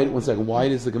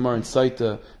does the Gemara in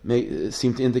Saita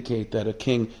seem to indicate that a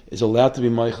king is allowed to be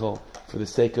Michael for the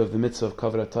sake of the mitzvah of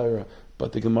kavod HaTorah,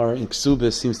 but the Gemara in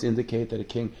Ksubis seems to indicate that a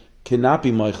king cannot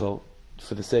be Michael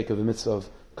for the sake of the mitzvah of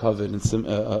kavod and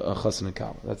chas and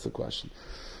kal? That's the question.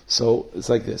 So it's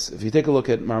like this. If you take a look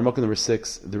at Maramok number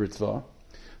 6, the Ritva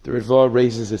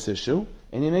raises this issue,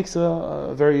 and he makes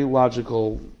a very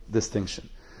logical distinction.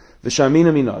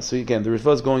 V'shamina mina. So again, the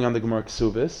Ritva is going on the Gemara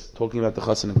Ksubis, talking about the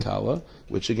chas and kala,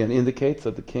 which again indicates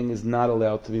that the king is not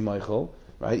allowed to be Michael,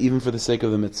 right, even for the sake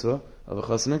of the mitzvah of a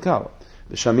chas and kala.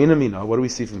 V'shamina mina. What do we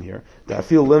see from here? That I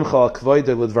feel limcha al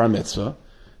kvaydei l'dvar mitzvah.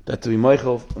 that to be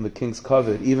Michael on the king's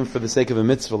covet, even for the sake of a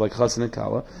mitzvah like Chasen and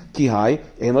Kala, ki hai,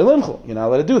 ein limchol. You're not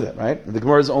allowed to do that, right? And the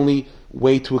Gemara's only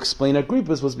way to explain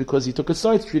Agrippas was because he took a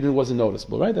side street and it wasn't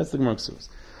noticeable, right? That's the Gemara Ksuvas.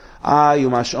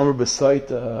 Yumash Omer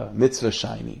b'saita mitzvah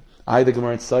shiny. The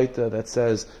Gemara in Saita that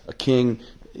says a king,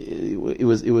 it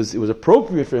was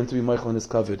appropriate for him to be Michael in his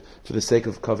covet for the sake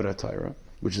of covet HaTorah,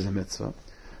 which is a mitzvah.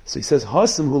 So he says,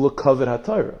 Hasim hu covet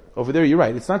HaTorah. Over there, you're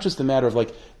right. It's not just a matter of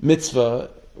like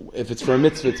mitzvah. If it's for a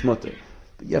mitzvah, it's mutter.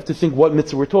 But you have to think what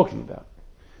mitzvah we're talking about.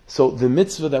 So the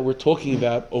mitzvah that we're talking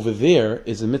about over there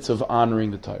is a mitzvah of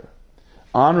honoring the Torah.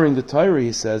 Honoring the Torah,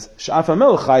 he says, Sha'af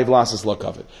HaMelech chayiv lasas lo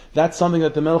covet. That's something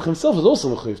that the Melech himself is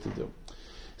also chayiv to do.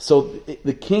 So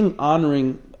the king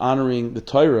honoring the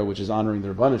Torah, which is honoring the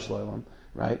Rabbanu Shloim,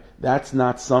 right? That's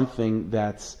not something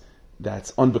that's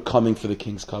unbecoming for the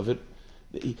king's covet.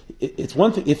 It's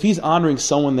one thing if he's honoring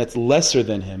someone that's lesser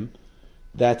than him.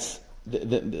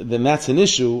 Then that's an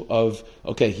issue of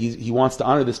okay. He wants to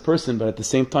honor this person, but at the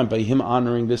same time, by him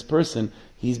honoring this person,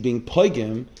 he's being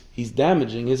pogim. He's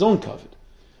damaging his own covet.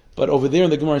 But over there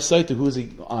in the Gemara Saita, who is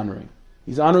he honoring?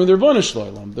 He's honoring the Rabbanu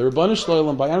Shloim. The Rabbanu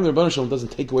Shloim, by honoring the Rabbanu Shloim, doesn't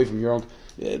take away from your own.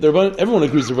 Everyone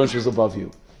agrees the Rabbanu Shloim is above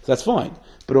you. So that's fine.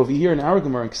 But over here in our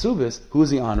Gemara in Ksubis, who is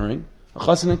he honoring? A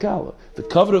Chasen and Kala. The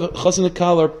covet of Chasen and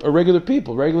Kala are regular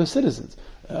people, regular citizens.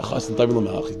 Chasen Daimel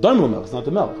Melech. He's Daimel Melech, it's not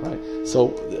the Melech, right?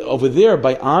 So over there,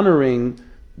 by honoring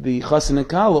the Chasen and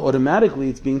Kala, automatically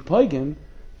it's being pagan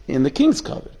in the king's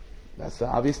covet. That's the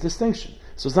obvious distinction.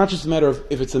 So it's not just a matter of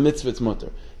if it's a mitzvah, it's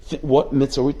mutter. What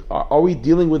mitzvah are we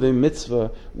dealing with? A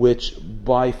mitzvah which,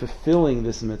 by fulfilling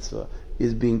this mitzvah,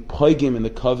 is being pagan in the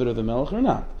covet of the Melech or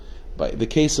not? By the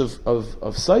case of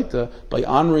Saita, by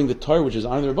honoring the Torah, which is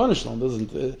honoring the Rabbanu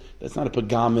Shloim, that's not a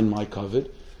pagam in my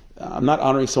covet. I'm not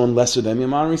honoring someone lesser than me.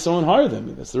 I'm honoring someone higher than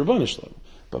me. That's the Rabbanu Shloim.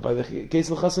 But by the case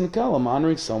of Chasen Kal, I'm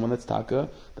honoring someone that's taka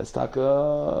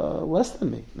less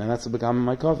than me, and that's a pagam in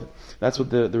my covet. That's what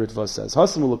the Ritva says.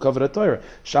 Hasim will covet Torah.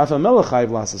 Shafa Melech Chayiv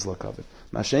lasas lo covet.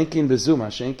 Mashenkin bezu,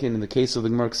 Mashenkin in the case of the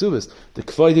Gemara Ksubis, the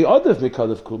Kfaydi Adav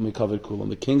mikavet kulam,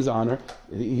 the king's honor,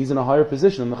 he's in a higher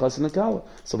position than the Chasen and Kala.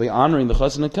 So by honoring the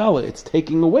Chasen and Kala, it's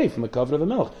taking away from the covet of the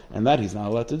Melech, and that he's not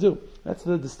allowed to do. That's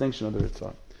the distinction of the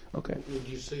Ritva. Okay. Would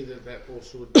you say that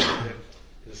also would mean that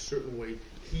in a certain way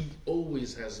he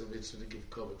always has a mitzvah to give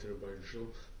cover to the Baruch Shalom,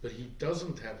 but he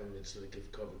doesn't have a mitzvah to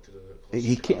give cover to the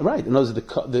He can't, right. In other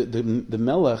words, the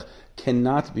Melech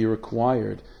cannot be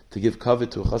required to give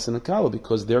covet to a Chasen and Kala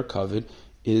because their covet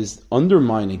is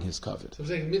undermining his covet.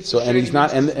 So and he's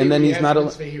not, and then he's not.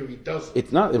 Here he doesn't.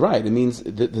 It's not right. It means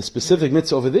the specific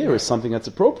mitzvah over there is something that's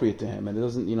appropriate to him, and it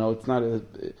doesn't.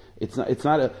 It's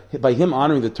not by him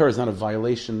honoring the Torah is not a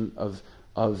violation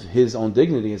of his own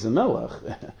dignity as a melech.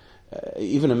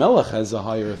 Even a melech has a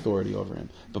higher authority over him,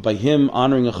 but by him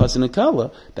honoring a Chasen and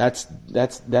Kala,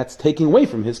 that's taking away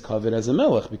from his covet as a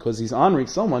melech because he's honoring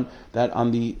someone that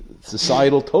on the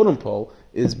societal totem pole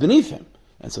is beneath him.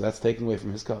 And so that's taken away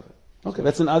from his covet. Okay,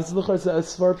 that's an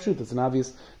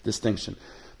obvious distinction.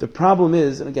 The problem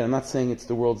is, and again, I'm not saying it's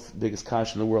the world's biggest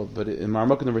kash in the world, but in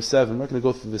Marmukah number 7, we're not going to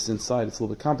go through this inside, it's a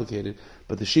little bit complicated,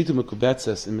 but the Shita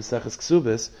Mekubetzes in Maseches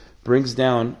Ksubis brings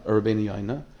down a Rabbeinu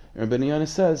Yoina, and Rabbeinu Yoina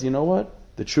says, you know what?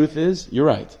 The truth is, you're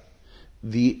right.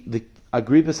 The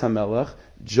Agrippas HaMelech,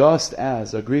 just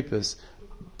as Agrippas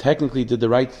technically did the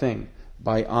right thing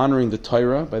by honoring the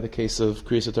Torah, by the case of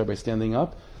Kriyas Torah, by standing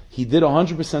up, he did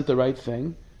 100% the right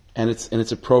thing, and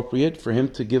it's appropriate for him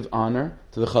to give honor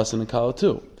to the Chasen and Kala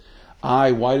too.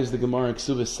 Why does the Gemara in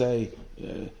Ksubas say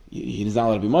he's not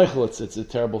allowed to be Michael? It's a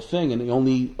terrible thing, and he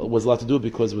only was allowed to do it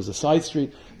because it was a side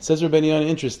street. Says Rabbeinu Yoina,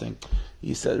 interesting.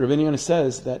 Rabbeinu Yoina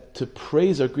says that to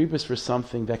praise Agrippas for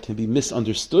something that can be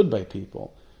misunderstood by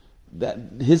people,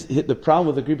 that the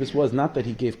problem with Agrippas was not that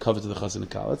he gave cover to the Chasen and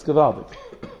Kala. It's gavaldik.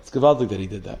 It's gavaldik that he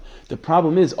did that. The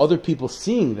problem is other people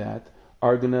seeing that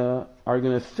are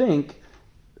gonna think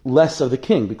less of the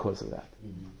king because of that.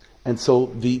 Mm-hmm. And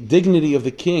so the dignity of the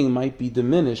king might be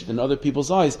diminished in other people's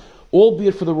eyes,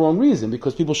 albeit for the wrong reason,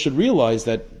 because people should realize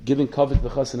that giving covet to the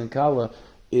Chasen and Kala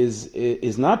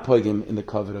is not pogim in the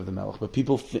covet of the Melech, but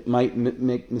people might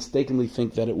mistakenly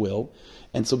think that it will.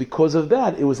 And so because of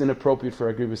that, it was inappropriate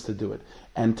for Agrippas to do it.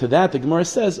 And to that, the Gemara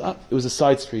says, it was a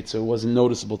side street, so it wasn't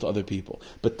noticeable to other people.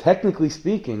 But technically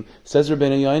speaking, says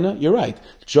Rabbeinu Yoina, you're right.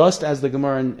 Just as the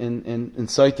Gemara in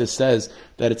Saita says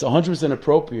that it's 100%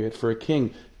 appropriate for a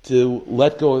king to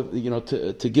let go,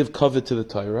 to give covet to the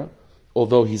Torah,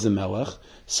 although he's a melech,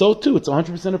 so too it's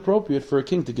 100% appropriate for a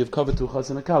king to give covet to a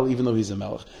Chasen and Kala, even though he's a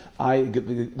melech.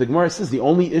 The Gemara says the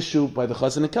only issue by the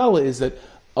Chasen and Kala is that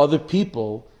other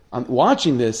people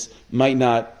watching this might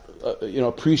not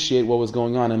appreciate what was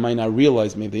going on and might not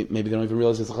realize, maybe they don't even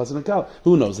realize it's a chassan and kala.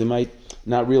 Who knows? They might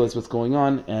not realize what's going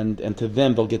on, and to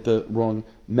them they'll get the wrong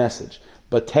message.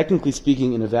 But technically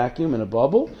speaking, in a vacuum, in a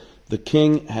bubble, the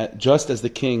king, just as the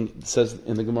king says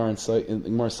in the Gemara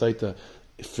Saita,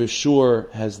 for sure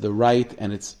has the right,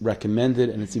 and it's recommended,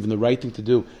 and it's even the right thing to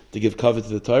do to give cover to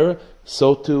the Torah.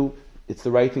 So too, it's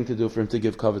the right thing to do for him to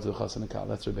give cover to the chassan and kala.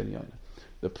 That's Rabbeinu Yonah.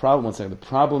 The problem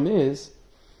is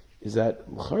that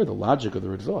the logic of the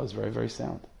Ritva is very, very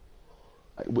sound.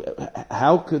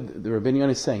 How could the Rabbeinu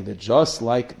Yonah is saying that just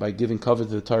like by giving cover to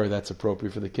the Torah that's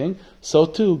appropriate for the king, so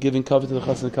too giving cover to the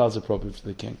chassan and kala is appropriate for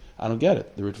the king? I don't get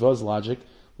it. The Ritva's logic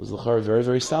was very,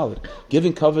 very solid.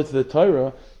 Giving cover to the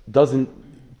Torah doesn't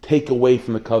take away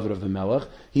from the covet of the Melech.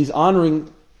 He's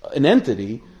honoring an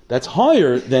entity that's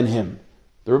higher than him,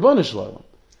 the Rabbanu Shalom.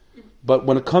 But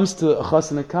when it comes to a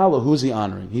chassan and kala, who's he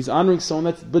honoring? He's honoring someone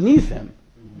that's beneath him.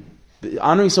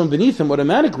 Honoring someone beneath him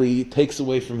automatically takes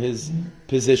away from his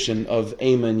position of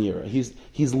Ema and Yira.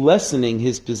 He's lessening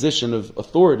his position of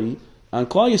authority on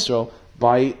Klal Yisrael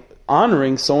by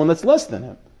honoring someone that's less than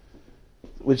him.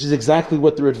 Which is exactly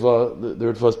what the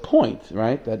Ritva's point,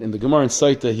 right? That in the Gemara in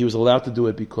Saita, he was allowed to do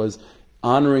it because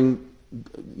honoring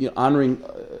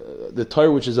the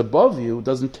Torah which is above you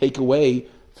doesn't take away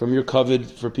from your covet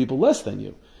for people less than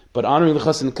you. But honoring the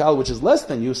chassan and kala which is less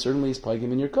than you certainly is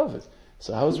pagim in your covet.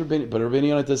 So how is Rabbeinu? But Rabbeinu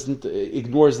Yonah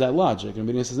ignores that logic. Rabbeinu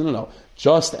Yonah says no.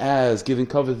 Just as giving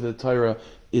covet to the Torah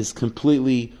is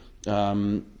completely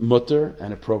mutter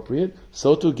and appropriate,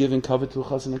 so too giving covet to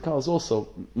chassan and kala is also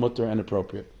mutter and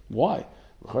appropriate. Why?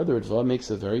 The Ritva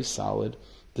makes a very solid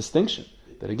distinction.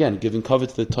 That again, giving covet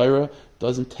to the Torah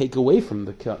doesn't take away from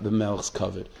the Melech's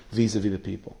covet vis-a-vis the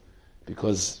people.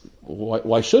 Because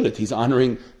why should it? He's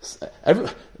honoring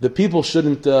the people.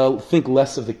 Shouldn't think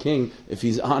less of the king if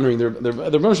he's honoring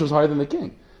the Rosh was higher than the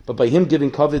king. But by him giving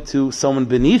covet to someone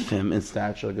beneath him in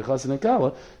stature, like a chassan and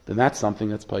kala, then that's something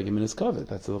that's pagim in his covet.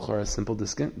 That's a simple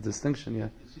distinction. Yeah.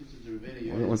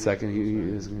 One second,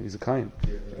 he's a kain.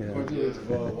 Yeah.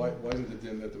 Why isn't it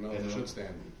then that the Melech should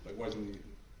stand? Like why isn't he?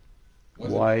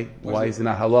 Why is it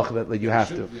not halach that you have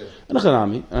to?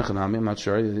 Anachanami, I'm not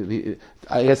sure.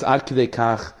 I guess ad kidei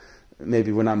kach,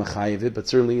 maybe we're not mechayev it, but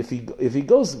certainly if he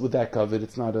goes with that covet,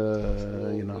 it's not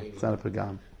it's not a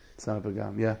pagam. It's not a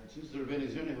pagam. Yeah. Since the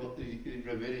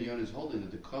Rabbeinu Yonah is holding that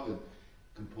the covet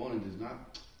component is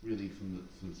not really from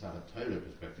the side of Torah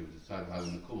perspective, it's the side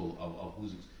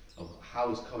of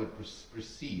how is covet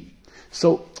perceived.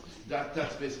 So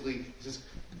that's basically just.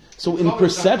 So in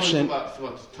perception, from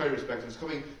a Torah perspective, it's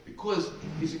coming because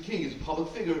he's a king, he's a public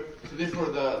figure. So therefore,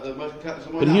 the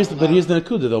but here's the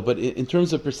nakuda though. But in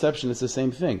terms of perception, it's the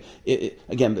same thing.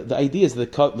 Again, the idea is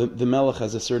that the Melech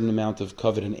has a certain amount of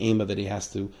covet and ema that he has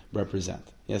to represent.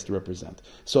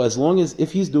 So as long as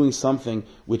if he's doing something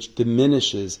which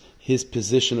diminishes his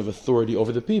position of authority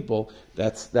over the people,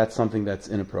 that's something that's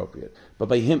inappropriate. But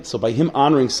by him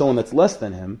honoring someone that's less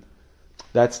than him,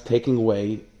 that's taking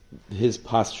away his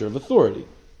posture of authority.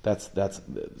 But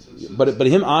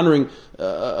him honoring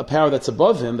a power that's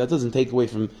above him, that doesn't take away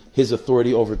from his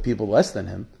authority over people less than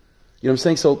him. You know what I'm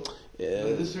saying? So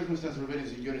in this circumstance,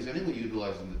 Rabbeinu Yonah is anyway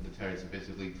utilizing the Torah, so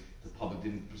basically the public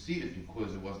didn't perceive it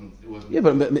because it wasn't. Yeah,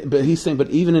 but he's saying, but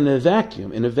even in a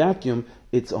vacuum,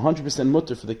 it's 100%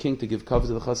 mutter for the king to give cover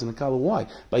to the chassan and kala. Why?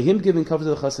 By him giving cover to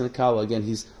the chassan and kala, again,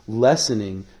 he's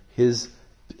lessening his.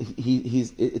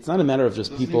 It's not a matter of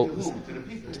just people.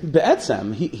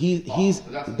 Be'etzem, he's.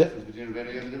 That's the difference between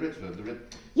Rabbeinu Yonah and the Ritva.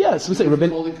 Yeah, so we say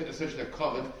Rabbeinu. Holding essentially that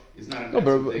covet is not an. No,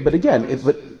 but again,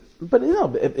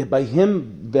 by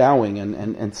him bowing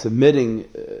and submitting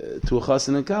to a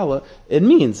chassan and kala, it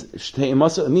means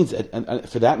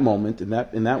for that moment in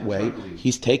that way,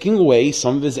 he's taking away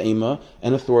some of his ema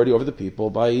and authority over the people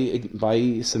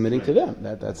by submitting to them.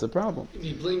 That's the problem.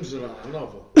 He blames it on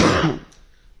another.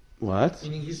 What?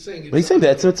 Meaning he's saying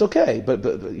that, so it's okay, but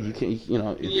you can't.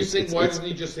 You're saying why doesn't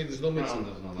he just say there's no mitzvah?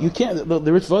 You can't. The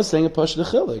Ritva is saying a pashut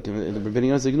chilik, and the Rabbeinu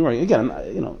Yonah is ignoring. Again,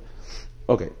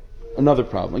 okay. Another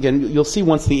problem. Again, you'll see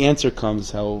once the answer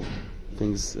comes how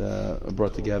things are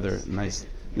brought together. Nice.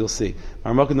 You'll see.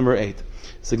 Marmukah number 8.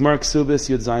 Sigmar Ksubis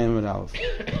Yud Zayim and Aleph.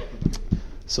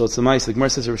 So it's a nice. The Gemara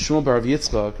says Rav Shmuel bar Rav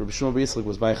Yitzchak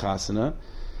was by Chasana,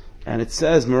 and it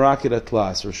says Merakid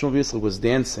Atlas. Rav Shmuel bar Yitzchak was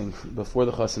dancing before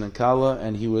the Chasana and Kala,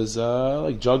 and he was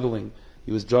like juggling.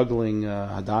 He was juggling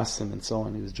Hadassim and so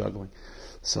on. He was juggling.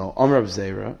 So Amr Rav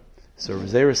Zera. So Rav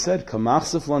Zera said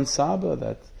Kamachsef Lan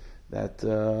Saba, that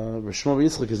Rosh Shmuel Bar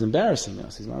Yitzchak is embarrassing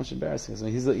us. He's not embarrassing us. I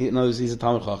mean, in other words, he's a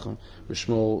Talmud Chacham. Rosh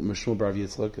Shmuel Bar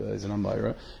Yitzchak is an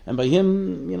Ambayra, and by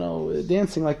him,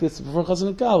 dancing like this before Chazon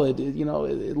and Kala,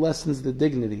 it lessens the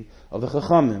dignity of the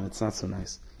Chachamim. It's not so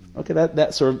nice. Okay,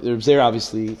 that sort of Reb Zera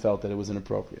obviously felt that it was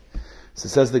inappropriate. So it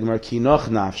says the Gemara Kinoch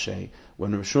Nafshe,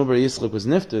 when Rosh Shmuel Bar Yitzchak was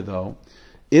nifter though,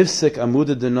 Ifsik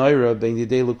Amuda Denoira Ben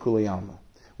Yidei L'Kulei Alma.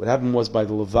 What happened was by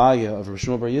the Levaya of Rosh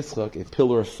Shmuel Bar Yitzchak, a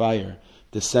pillar of fire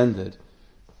descended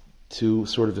to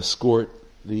sort of escort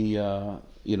to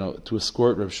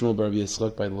escort Rav Shmuel Bar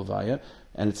Yitzchak by the Levaya,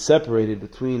 and it separated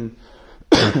between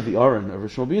the Aron of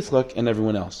Rav Shmuel Bar Yitzchak and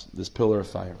everyone else, this pillar of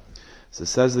fire. So it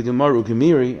says the Gemara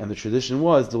Ugemiri, and the tradition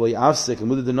was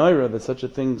that such a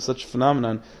thing, such a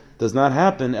phenomenon does not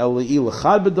happen the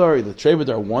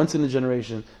Trebedar once in a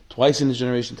generation, twice in a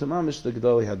generation, Tamamish the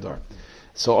Gedali Hadar.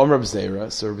 So Reb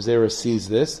Zera sees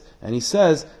this, and he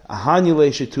says,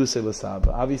 obviously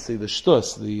the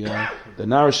shtus, the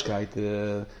narishkeit,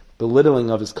 the belittling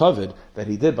of his kavod that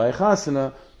he did by a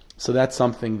chasana, so that's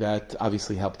something that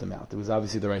obviously helped him out. It was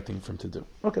obviously the right thing for him to do.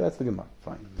 Okay, that's the Gemara.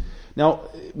 Fine. Now,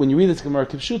 when you read this Gemara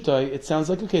Kipshutai, it sounds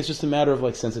like, okay, it's just a matter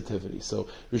of sensitivity. So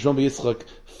Rosh Bar Yitzchak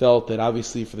felt that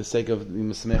obviously for the sake of the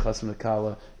Mesamech Chasam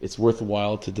Kala, it's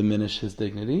worthwhile to diminish his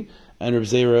dignity. And Reb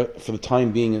Zera, for the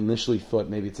time being, initially thought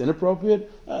maybe it's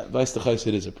inappropriate. Vice Techais,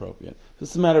 it is appropriate. So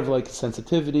it's a matter of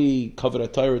sensitivity, kavod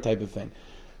atayra type of thing.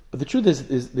 But the truth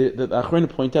is the Achrayim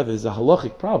point out there's a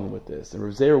halachic problem with this. And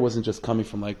Reb Zera wasn't just coming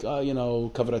from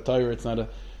kavod atayra. It's not a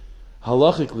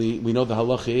halachically. We know the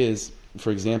halacha is,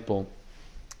 for example,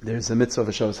 there's a mitzvah of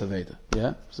a Shavas Haveda.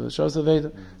 Yeah, so Shavas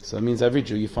Haveda. So it means every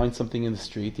Jew, you find something in the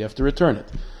street, you have to return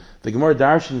it. The Gemara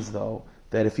darshans though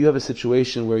that if you have a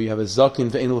situation where you have a zakin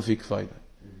ve'ein lefi kfayda,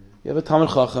 you have a Talmud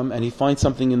Chacham and he finds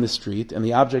something in the street, and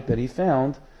the object that he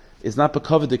found is not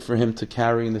bekavadik for him to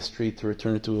carry in the street to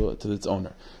return it to its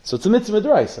owner. So it's a mitzvah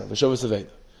d'oraisa, v'shavas haveda.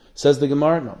 Says the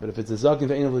Gemara, no. But if it's a zakin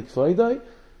ve'ein lefi kfayda,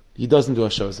 he doesn't do a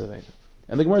shavas haveda.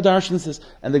 And the Gemara darshans this,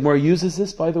 and the Gemara uses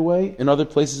this, by the way, in other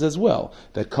places as well.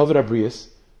 That kavod abrius,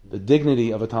 the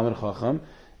dignity of a Talmud Chacham,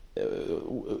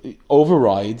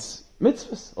 overrides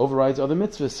mitzvahs, overrides other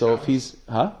mitzvahs. So if he's,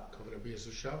 Kavod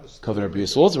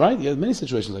abrius also, right? Yeah, many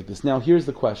situations like this. Now here's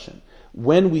the question.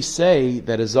 When we say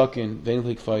that a zakin, ve'ein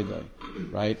lefi kfayda,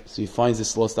 right? So he finds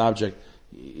this lost object,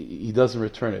 he doesn't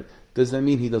return it. Does that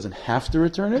mean he doesn't have to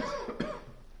return it?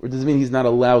 Or does it mean he's not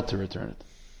allowed to return it?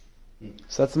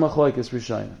 So that's the machlokes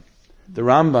Rishonim. The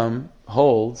Rambam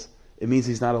holds it means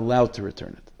he's not allowed to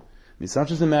return it. It's not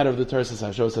just a matter of the Torah says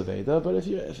Hashos Aveda, but if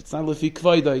it's not lefi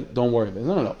kvaida, don't worry about it.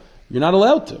 No. You're not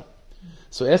allowed to.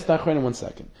 So ask the Achrayim in 1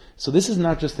 second. So this is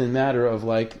not just a matter of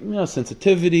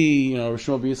sensitivity, Rosh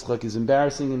Bar Yitzchak is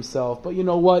embarrassing himself, but you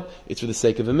know what? It's for the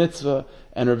sake of a mitzvah,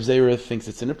 and Reb Zera thinks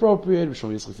it's inappropriate, Rosh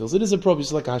Bar Yitzchak feels it is appropriate,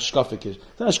 it's like a hashkafik issue.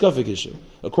 It's not a hashkafik issue.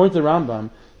 According to the Rambam,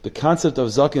 the concept of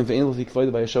zakin ve'ein lefi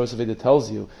kfayda by Yeshua Saveda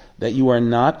tells you that you are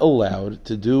not allowed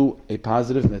to do a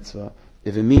positive mitzvah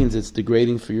if it means it's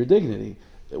degrading for your dignity.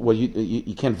 Well,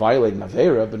 you can't violate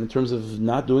Navera, but in terms of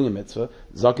not doing a mitzvah,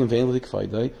 zakin ve'ein lefi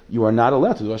kfayda, you are not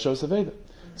allowed to do Yeshua Saveda.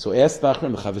 So ask the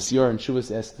Achrim, the Chavas Yair and Shuvas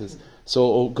asked this.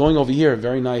 So going over here,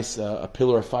 very nice, a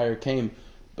pillar of fire came.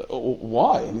 But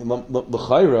why? I mean,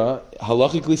 l'chayra,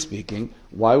 halachically speaking,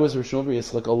 why was Rosh Bar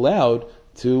Yitzchak allowed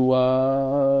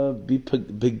to be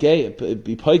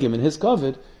paigim in his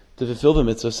kavod to fulfill the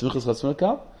mitzvah of Simchas Chatzon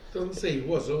Kal? Doesn't say he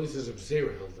was. Only says Reb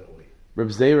Zera held that way. Reb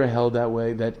Zera held that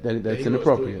way. That's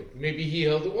inappropriate. Maybe he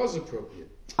held it was appropriate.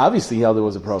 Obviously, he held it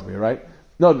was appropriate, right?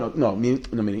 No.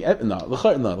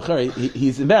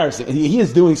 He's embarrassing. He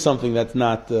is doing something that's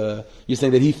not. You're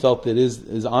saying that he felt that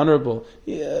is honorable.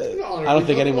 Yeah, I don't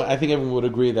think anyone. I think everyone would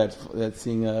agree that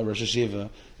seeing Rosh Hashiva,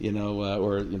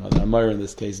 or the Amar in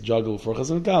this case, juggle for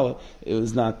Chazon Kala, it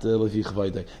was not lefi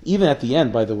kvaydai. Even at the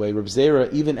end, by the way, Reb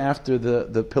Zera, even after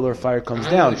the pillar of fire comes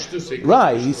down,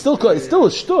 right? It's still a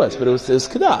shtus, but it was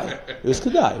kedai. It was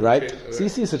kedai, right? Okay, so you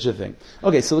see such a thing.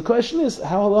 Okay, so the question is,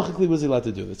 how halachically was he allowed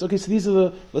to do this? Okay, so these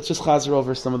are let's just chazer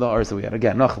over some of the R's that we had.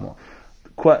 Again, Nachmal.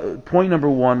 Point number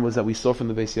 1 was that we saw from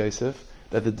the Beis Yosef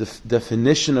that the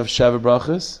definition of Sheva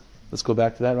Brachos, let's go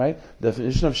back to that, right? The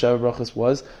definition of Sheva Brachos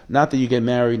was not that you get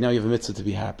married, now you have a mitzvah to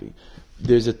be happy.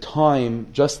 There's a time,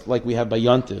 just like we have by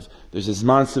Yontiv, there's a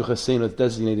Zman Simcha Seinu that's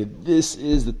designated, this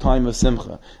is the time of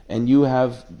Simcha. And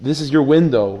this is your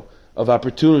window of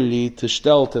opportunity to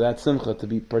shtel to that Simcha, to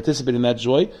be participate in that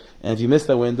joy. And if you miss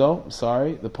that window, I'm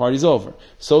sorry, the party's over.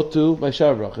 So too by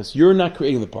Sheva Brachos. You're not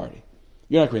creating the party.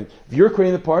 If you're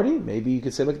creating the party, maybe you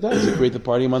could say like that, you create the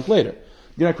party a month later.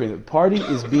 You're not creating the party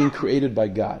is being created by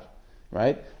God,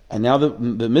 right? And now the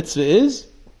mitzvah is,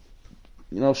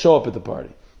 show up at the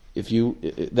party. If you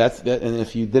and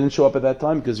if you didn't show up at that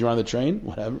time because you're on the train,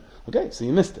 whatever, okay, so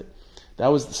you missed it.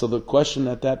 So the question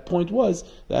at that point was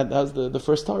that was the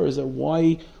first Torah, is that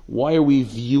why are we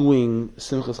viewing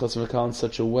Simchas Chasam V'Kala in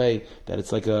such a way that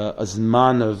it's like a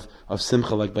zman of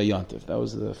Simcha like by Yantiv? That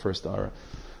was the first Torah.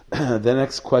 The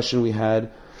next question we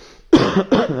had,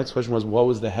 the next question was, what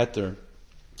was the heter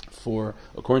for,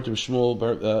 according to Shmuel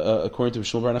Bar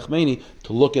Nachmani,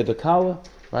 to look at the Kala,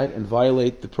 right, and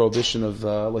violate the prohibition of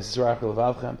for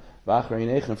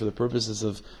the purposes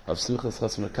of Simchas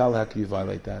Chasam V'Kala? How can you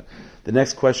violate that? The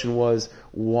next question was,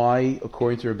 why,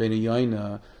 according to Rabbeinu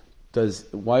Yoina, does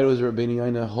Rabbeinu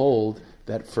Yoina hold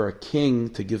that for a king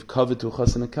to give kavod to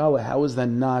Chasam V'Kala, how is that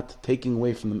not taking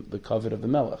away from the kavod of the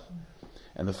Melech?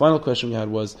 And the final question we had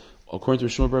was, according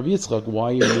to Shmuel Bar Yitzchak,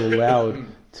 why are you allowed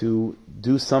to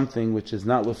do something which is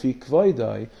not Lafi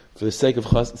Kvaydai for the sake of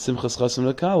Simchas Chasam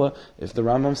V'Kala, if the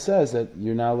Rambam says that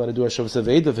you're not allowed to do Hashavas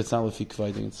Aveda if it's not Lafi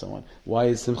Kvaydai and so on? Why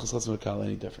is Simchas Chasam V'Kala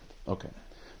any different? Okay,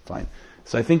 fine.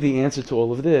 So I think the answer to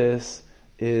all of this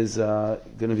is going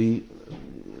to be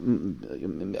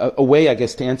a way, I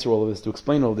guess, to answer all of this, to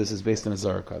explain all of this, is based on a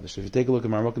Zohar Kaddish. If you take a look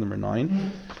at Marmukah number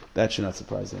 9, that should not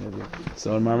surprise any of you.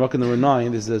 So in Marmukah number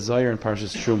 9, there's a Zohar in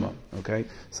Parshas Truma. Okay,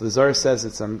 so the Zohar says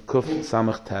it's on Kuf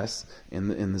Samach Tes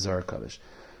in the Zohar Kaddish.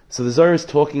 So the Zohar is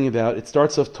talking about. It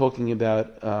starts off talking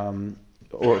about,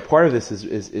 or part of this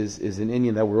is an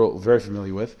Indian that we're all very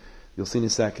familiar with. You'll see in a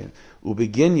second.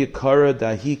 Ubegin Yikara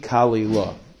Dahi Kali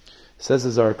La, says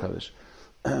the Zohar Kaddish.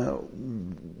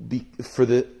 For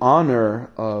the honor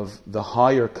of the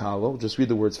higher Kala, we'll just read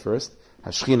the words first.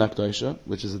 Hashchina K'dosha,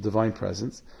 which is a divine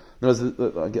presence.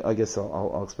 I guess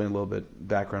I'll explain a little bit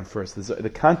background first. The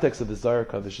context of the Zohar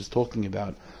Kaddish is talking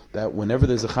about that whenever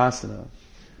there's a chasana,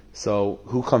 so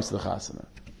who comes to the chasana?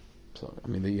 So I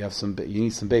mean, you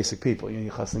need some basic people. You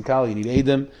need Chassan Kala, you need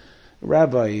Eidim.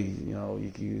 Rabbi,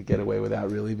 you get away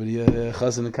without really, but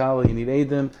Chazan Kala, you need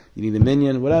Eidim, you need a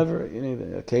minion, whatever, you need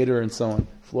a caterer and so on,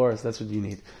 florist, that's what you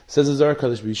need. Says the Zohar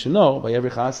Kaddish, but you should know, by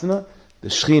every chasana, the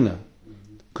Shechina,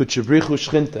 Kutchabrichu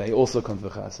Shchinte, also comes to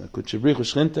the chasana. Kutchabrichu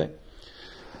Shchinte,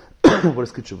 what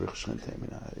is Kutchabrichu Shchinte? I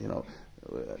mean,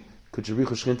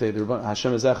 Kutchabrichu Shchinte,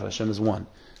 Hashem is Echad, Hashem is one.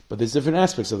 But there's different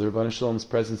aspects of the Rebbeinu Shalom's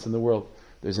presence in the world.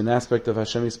 There's an aspect of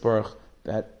Hashem Yisparach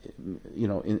that,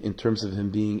 in terms of him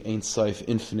being Ein Sof,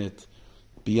 infinite,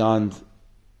 beyond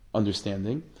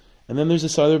understanding. And then there's a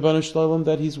side of Rebbeinu Shalom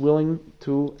that he's willing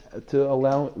to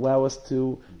allow us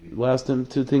to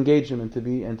engage him and to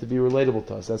be relatable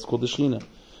to us. That's called the Shechina.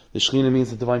 The Shechina means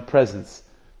the divine presence.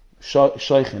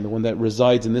 Shaykhin, the one that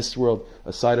resides in this world,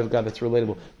 a side of God that's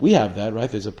relatable. We have that, right?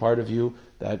 There's a part of you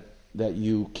that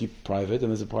you keep private,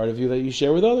 and there's a part of you that you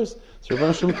share with others. So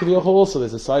Rebbeinu Shalom could be a whole. So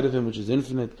there's a side of him which is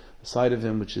infinite, a side of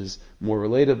him which is more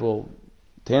relatable,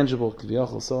 tangible,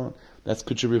 so on. That's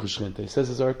Kutchabrichu Shchinte. He says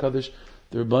the Zohar Kaddish,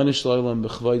 the Rebbeinu Shalom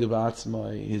b'chvayda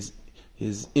ba'atzmai,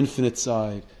 his infinite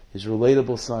side, his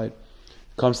relatable side,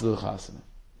 comes to the chasana.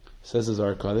 Says the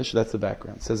Zohar Kaddish, that's the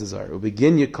background. Says the Zohar,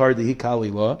 Ubegin Yikar Dehi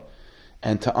Kali La,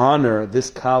 and to honor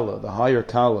this Kala, the higher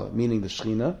Kala, meaning the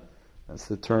Shechina, that's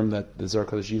the term that the Zohar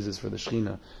Kaddish uses for the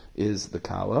Shechina, is the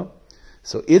Kala.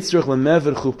 So Itzrich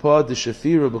lemever chuppah de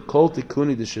shafiru b'kol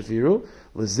tikuni de shafiru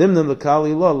lezimnem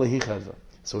lekali la lehichava.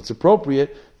 So it's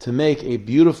appropriate to make a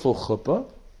beautiful chuppah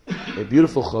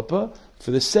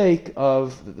for the sake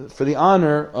of, for the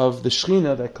honor of the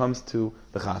Shechina that comes to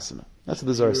the chasana. That's what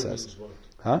the Zohar says.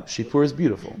 Shipur is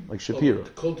beautiful, like Shapiro.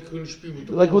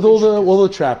 Like with all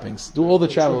the trappings, do all the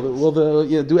travel,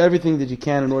 do everything that you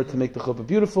can in order to make the chuppah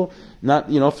beautiful. Not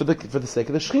for the sake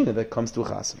of the Shechina that comes to a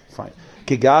chasana. Fine.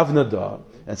 Kegav nada,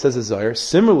 and says the Zohar,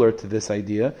 similar to this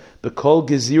idea, the kol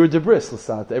gezir de bris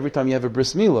l'sata. Every time you have a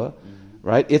bris milah,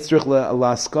 right? Itzrich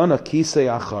laskana kisei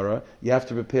achara. You have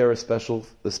to prepare a special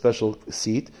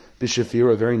seat,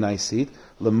 b'shafir, a very nice seat.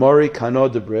 Lemori kano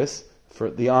de bris, for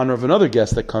the honor of another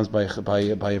guest that comes by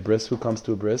a bris. Who comes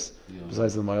to a bris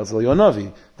besides the Mayal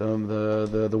Yonavi,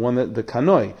 the one that the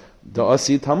kanoi, the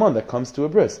asid taman that comes to a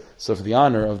bris. So for the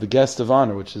honor of the guest of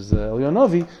honor, which is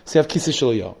Elyonavi, so you have kisei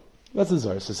shel. That's the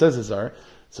Zohar. So says the Zohar.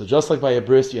 So just like by a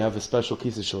bris you have a special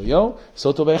kisei shel,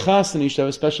 so to by a chasana you should have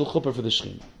a special chuppah for the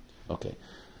Shechina. Okay.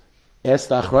 Ask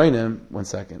the Achrayim, 1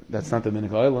 second. That's not the Minhag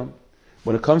Olam.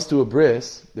 When it comes to a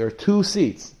bris, there are two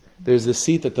seats. There's the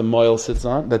seat that the moil sits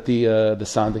on, that the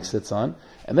sandik sits on,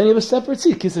 and then you have a separate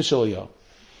seat, kisei shel.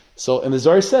 So, and the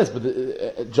Zohar says,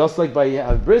 but just like by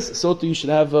a bris, so too you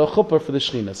should have a chuppah for the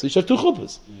Shechina. So you should have two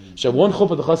chuppahs. You should have one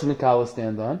chuppah the Chassan Kala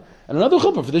stand on, and another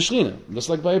chuppah for the Shechina, just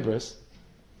like by a bris.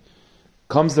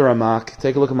 Comes the Ramak.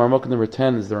 Take a look at Marmukah number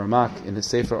 10. Is the Ramak in his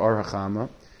Sefer Ar HaChama,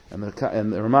 and the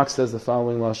Ramak says the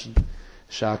following lashon: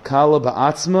 Sha'akala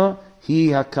ba'atzma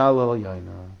hi hakala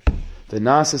al-yaina. The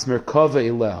nasis merkava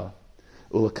ilel.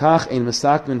 Ulakach ein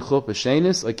masak min chup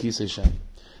shenis like Kisei Shem.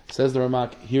 Says the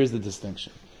Ramak, here's the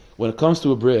distinction. When it comes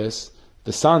to a bris,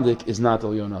 the sandik is not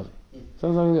Elyon Navi. The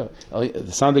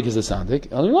sandik is the sandik.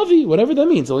 Elyon Navi, whatever that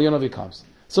means, Elyon Navi comes.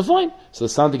 So fine. So the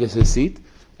sandik is his seat,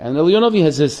 and Elyon Navi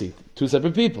has his seat. Two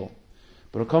separate people.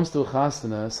 But when it comes to a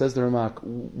chasana, says the Ramak,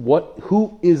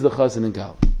 who is the chassan and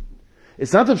kal?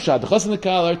 It's not the pshat. The chassan and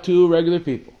kal are two regular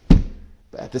people.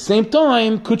 But at the same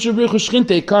time, Kutcher B'rich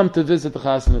Shchinte come to visit the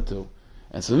chasana too.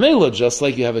 And so Mela, just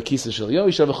like you have a kisa shel yo,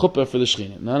 you should have a chuppah for the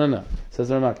shechina. No. Says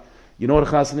the Ramak. You know what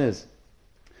a chasen is?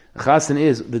 A chasen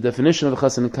is, the definition of a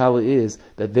chasen and kala is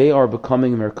that they are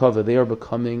becoming merkava, they are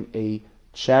becoming a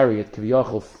chariot,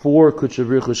 kiviyachol, for Kutcher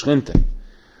B'rich Shchinte.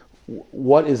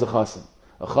 What is a chasen?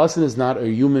 A chasen is not a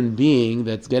human being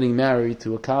that's getting married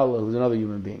to a kala who's another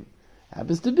human being.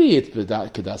 Happens to be, it's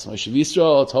kedas Moshe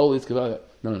Yisrael, it's holy, it's kavah.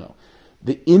 No.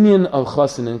 The inyan of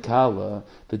chasen and kala,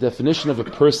 the definition of a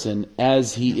person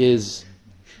as he is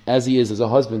as a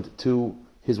husband to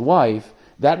his wife,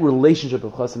 that relationship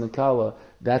of chasen and kala,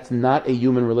 that's not a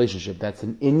human relationship. That's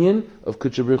an inyan of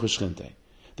Kutcher B'rich Shchinte.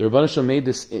 The Rebbeinu Shalom made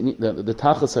this, the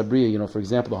Tachas Habriya, for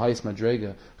example, the highest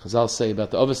Madrega, Chazal say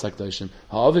about the Avos HaKdoshim,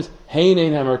 Ha'avos,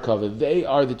 Heinen HaMerkava, they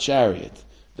are the chariot.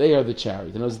 They are the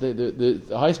chariot. And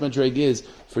the highest Madrega is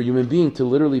for a human being to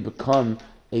literally become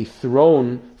a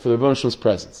throne for the Rebbeinu Shalom's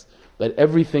presence. That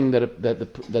everything that the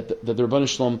Rebbeinu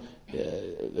Shalom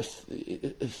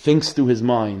thinks through his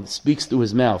mind, speaks through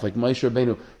his mouth, like Moshe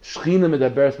Rabbeinu, Shechina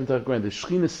medaberes mitach gran, the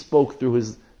Shechina spoke through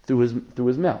his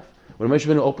mouth. When Moshe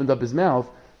Rabbeinu opened up his mouth,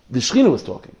 the Shechina was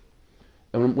talking.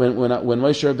 And when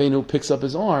Moshe Rabbeinu picks up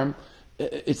his arm,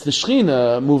 it's the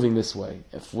Shechina moving this way,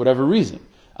 for whatever reason.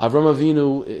 Avram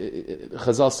Avinu,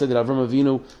 Chazal said that Avram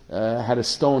Avinu had a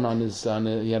stone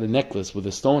he had a necklace with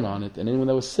a stone on it, and anyone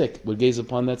that was sick would gaze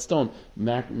upon that stone,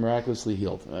 miraculously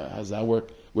healed. How does that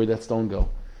work? Where'd that stone go?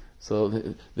 So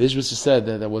the Ishmael said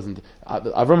that wasn't.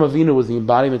 Avram Avinu was the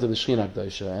embodiment of the Shechina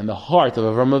Kedusha, and the heart of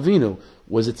Avram Avinu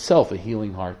was itself a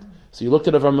healing heart. So you looked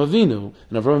at Avram Avinu,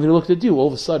 and Avram Avinu looked at you, all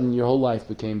of a sudden your whole life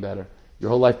became better. Your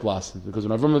whole life blossomed. Because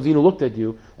when Avram Avinu looked at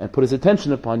you and put his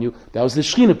attention upon you, that was the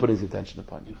Shechina putting his attention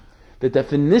upon you. The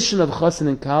definition of Chasen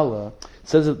and Kala,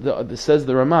 says the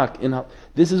Ramak,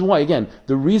 this is why, again,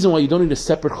 the reason why you don't need a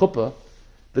separate chuppah,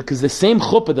 because the same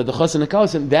chuppah that the Chasen and Kala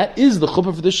said, that is the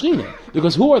chuppah for the Shechina.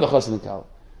 Because who are the Chasen and Kala?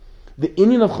 The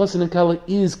inyan of Chasen and Kala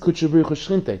is Kutcher B'rich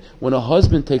Shchinte. When a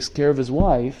husband takes care of his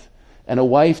wife, and a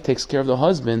wife takes care of the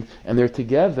husband, and they're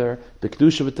together,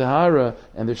 B'kedusha v'tahara,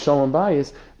 and they're shalom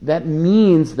bayis, that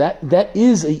means that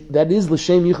is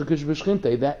l'shem yichud Kutcher B'rich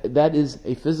Shchinte. That is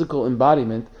a physical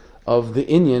embodiment of the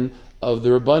inyan of the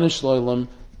Rabbanu Shloim,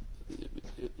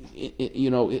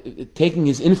 taking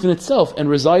his infinite self and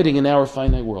residing in our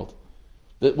finite world.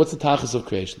 What's the tachas of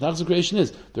creation? The tachas of creation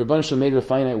is the Rabbanu Shloim made a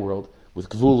finite world with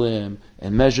gvulim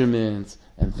and measurements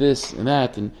and this and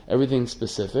that and everything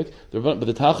specific. But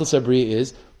the tachas habri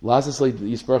is lasas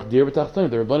yisparach dir b'tachtonim.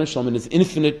 The Rabbanu Shloim in his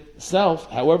infinite self,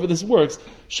 however this works,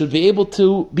 should be able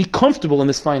to be comfortable in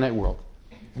this finite world.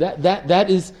 That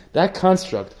is that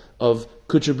construct of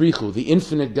Kutcher B'rich, the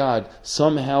infinite God,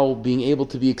 somehow being able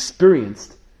to be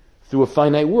experienced through a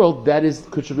finite world. That is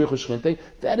Kutcher B'rich Shchinte.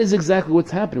 That is exactly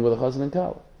what's happening with a Chasen and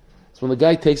Kala. So when the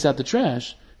guy takes out the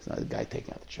trash, it's not the guy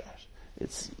taking out the trash.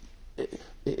 It's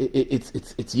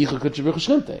Yichud Kutcher B'rich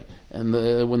Shchinte. And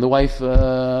when the wife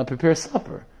prepares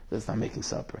supper, that's not making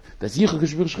supper. That's Yichud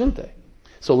Kutcher B'rich Shchinte.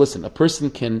 So listen, a person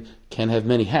can have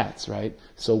many hats, right?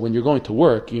 So when you're going to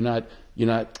work, you're not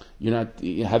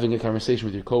having a conversation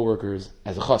with your coworkers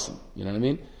as a chassan. You know what I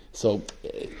mean? So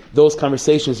those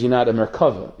conversations, you're not a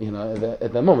merkava,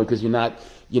 at that moment, because you're not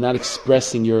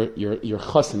expressing your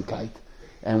chassankite.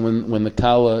 And when the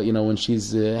kala, when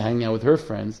she's hanging out with her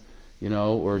friends,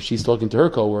 or she's talking to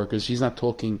her coworkers, she's not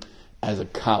talking as a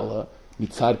kala,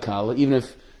 mitzad kala, even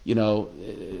if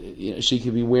she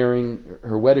could be wearing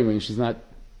her wedding ring. She's not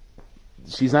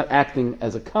acting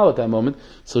as a kala at that moment,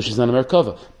 so she's not a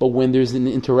merkava. But when there's an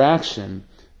interaction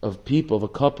of people, of a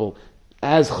couple,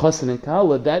 as chasen and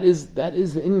kala, that is the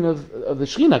inyan of the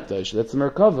Shechina Kedusha. That's the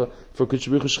merkava for Kutcher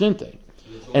B'rich Shchinte.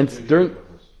 And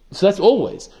so that's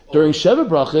always during Sheva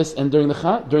Brachas and during the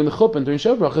chuppah and during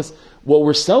Sheva Brachas. What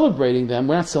we're celebrating them,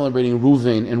 we're not celebrating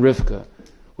Reuven and Rivka.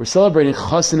 We're celebrating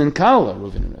chasen and kala,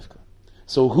 Reuven and Rivka.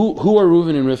 So who are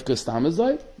Reuven and Rivka?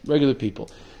 Stamazai, regular people.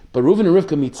 But Reuven and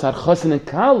Rivka mitzad chasen and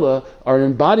kala are an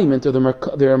embodiment of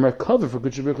they're a merkava for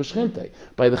Kutcher B'rich Shchinte.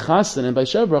 By the chasen and by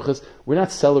Sheva Brachas, we're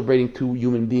not celebrating two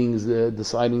human beings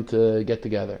deciding to get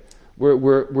together.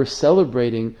 We're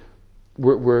celebrating.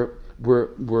 We're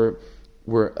we're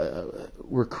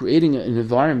creating an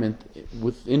environment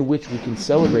within which we can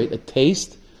celebrate a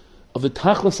taste of the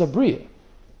Tachlis Abriya,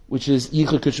 which is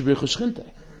Yichud Kutshabrichu Shchinte.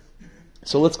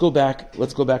 So let's go back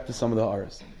to some of the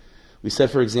Aras. We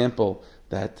said, for example,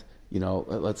 that,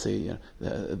 let's say,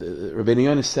 Rabbeinu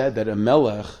Yonah said that a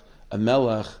melech,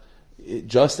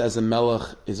 just as a melech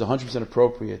is 100%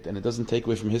 appropriate and it doesn't take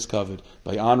away from his kavod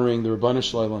by honoring the Rabbanu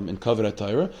Shalom in kavod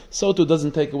HaTorah, so too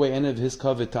doesn't take away any of his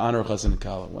kavod to honor Chazan and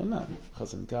Kala. Why not?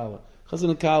 Chazan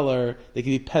and Kala, they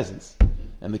can be peasants,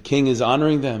 and the king is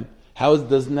honoring them. How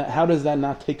does that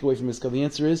not take away from his kavod? The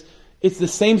answer is, it's the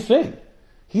same thing.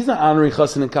 He's not honoring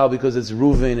Chassan and Kal because it's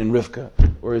Reuven and Rivka,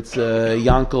 or it's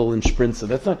Yankel and Sprinza.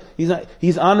 That's not.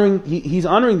 He's honoring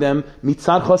them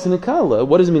mitzad Chassan and Kal.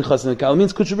 What does it mean Chassan and Kal? It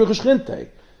means Kutshabrichu Shchinte.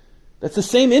 That's the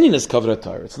same inyan as Kavod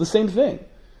HaTorah. It's the same thing.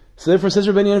 So therefore, says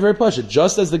Rabbeinu Yonah very pasha.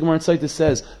 Just as the Gemara in Tzaitis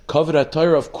says, Kavod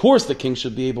HaTorah, of course, the king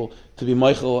should be able to be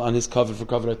meichel on his kavod for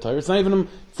Kavod HaTorah. It's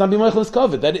not being meichel his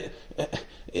kavod.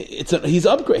 He's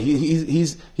upgrade.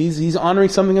 He's honoring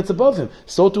something that's above him.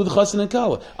 So too the Chassan and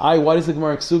Kala. Why does the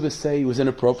Gemara Ksubis say he was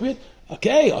inappropriate?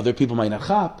 Okay, other people might not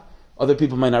chap. Other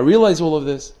people might not realize all of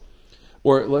this.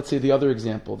 Or let's say the other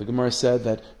example. The Gemara said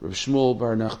that Rav Shmuel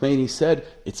bar Nachmani said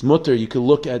it's mutter. You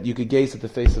could gaze at the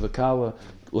face of a Kala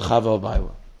l'chaval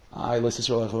baila. Okay, Lois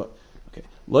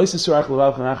Yisur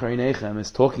Achlavav Chanachar Einechem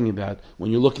is talking about when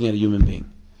you're looking at a human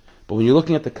being. But when you're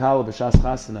looking at the Kala b'Shas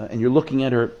Chasana and you're looking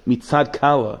at her mitzad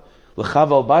Kala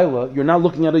l'chaval baila, you're not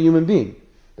looking at a human being.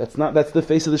 That's the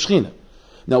face of the Shechina.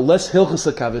 Now, less Hilchas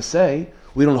HaKaveh say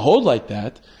we don't hold like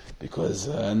that because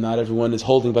not everyone is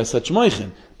holding by such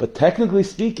moichin. But technically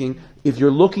speaking, if you're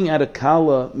looking at a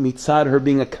Kala mitzad her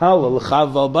being a Kala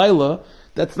l'chaval baila,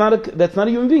 that's not a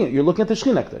human being. You're looking at the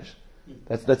Shechina Akdash.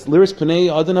 That's liris pnei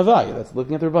adon avaya. That's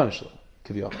looking at the Rebbeinu Shalom.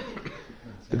 Kiviyach.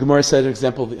 The Gemara said, for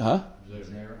example,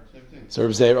 So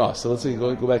Reb Zeir, so let's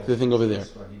go back to the thing over there.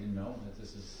 He didn't know that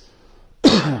this is.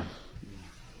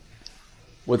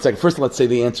 1 second. First, let's say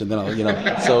the answer, then I'll,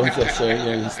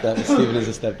 Stephen is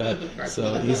a step back.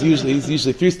 So he's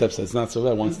usually 3 steps. So it's not so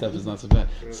bad. 1 step is not so bad.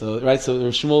 So right. So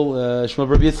Shmuel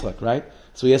Bar Yitzchak, right?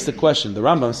 So he asked the question. The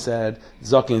Rambam said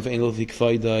Zaken ve'enol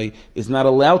v'kfaydai is not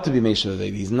allowed to be Meishav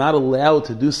Devi. He's not allowed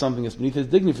to do something that's beneath his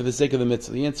dignity for the sake of the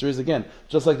mitzvah. The answer is again,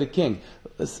 just like the king,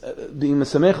 being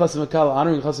Mesamech Chassan V'Kala,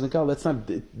 honoring Chassan V'Kala, that's not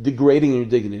degrading your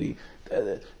dignity.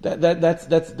 That's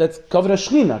Kavod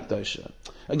HaShechina Akdosha.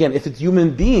 Again, if it's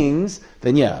human beings,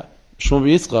 then yeah, Shmuel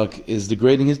Bar Yitzchak is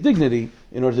degrading his dignity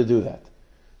in order to do that.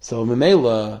 So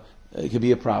Memela, it could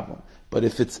be a problem. But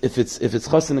if it's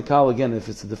Chassan and Kal again, if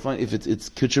it's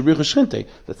Kutshabrichu Shchinte,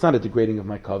 that's not a degrading of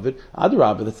my kavod.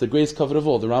 Adarabah, that's the greatest kavod of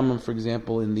all. The Rambam, for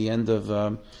example, in the end of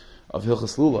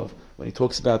Hilchas Lulav, when he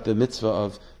talks about the mitzvah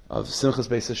of Simchas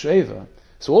Beis HaShoeva.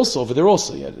 So also over there,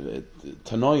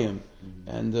 Tanoim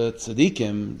and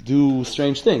Tzadikim do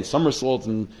strange things, somersaults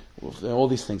and all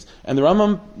these things. And the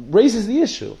Rambam raises the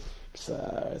issue. It's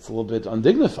a little bit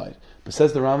undignified, but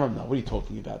says the Rambam, no, what are you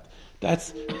talking about?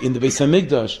 That's in the Beis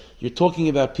Hamikdash. You're talking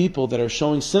about people that are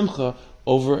showing simcha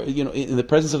over, in the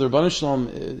presence of the Rebbeinu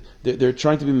Shalom. They're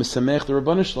trying to be mesamech the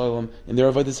Rebbeinu Shalom in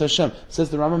their avodas Hashem.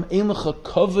 Says the Rambam, Ein lecha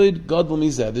kavod gadol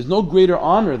mizeh. There's no greater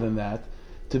honor than that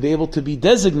to be able to be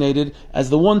designated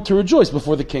as the one to rejoice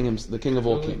before the king of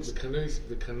all kings.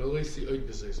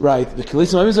 Right. The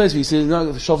Kalisi Ma'amizayis. You see,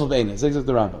 no, the Shofar Be'ena. It's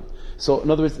exactly the Rambam. So,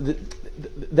 in other words,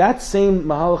 that same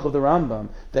mahalach of the Rambam,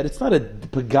 that it's not a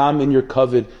pagam in your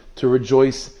kavod to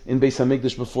rejoice in Beis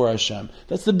Hamikdash before Hashem.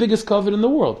 That's the biggest kavod in the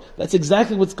world. That's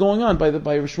exactly what's going on by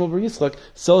Shmuel Bar Yitzchak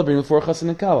celebrating before Chassan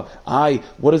and Kala.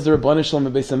 What does the Rebbeinu Shalom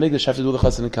in Beis Hamikdash have to do with the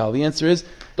Chassan and Kala? The answer is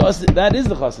that is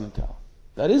the Chassan and Kala.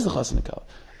 That is the Chassan and Kala.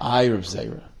 Reb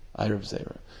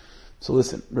Zeira. So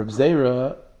listen, Reb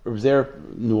Zeira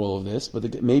knew all of this,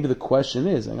 but maybe the question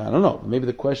is, I don't know. Maybe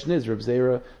the question is Reb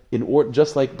Zeira,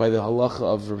 just like by the halacha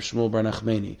of Reb Shmuel Bar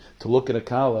Nachmani, to look at a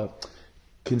Kala.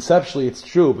 Conceptually, it's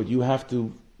true, but you have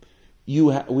to.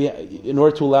 In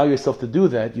order to allow yourself to do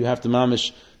that, you have to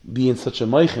mamish be in such a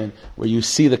meichin where you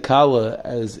see the Kala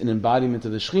as an embodiment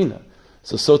of the Shechina.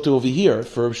 So too over here,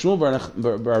 for Reb Shmuel Bar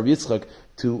Yitzchak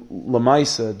to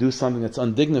lamaisa do something that's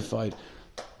undignified,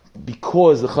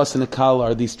 because the Chassan and Kala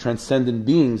are these transcendent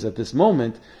beings at this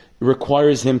moment, it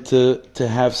requires him to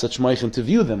have such meichin to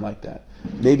view them like that.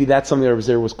 Maybe that's something that Reb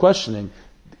Zeir was questioning.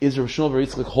 Is Reb Shmuel Bar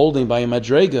Yitzchak holding by a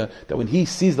madrega that when he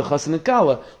sees the Chassan and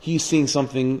Kala, he's seeing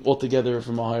something altogether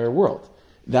from a higher world?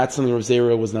 That's something Reb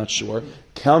Zeir was not sure.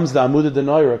 Comes the Amudah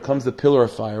D'Noira, comes the pillar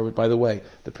of fire. By the way,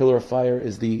 the pillar of fire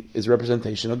is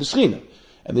representation of the Shechina,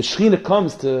 and the Shechina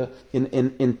comes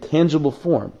in tangible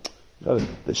form. The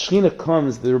Shechina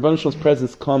comes, the Rebbeinu Shalom's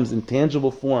presence comes in tangible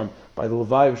form by the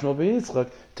Levi of Shmuel Bar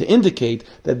Yitzchak to indicate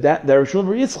that Shmuel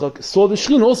Bar Yitzchak saw the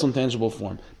Shechina also in tangible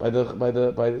form by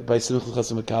Simchas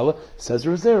Chasam Kala. Says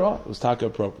Rav Zera, it was taka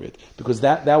appropriate because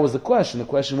that was the question. The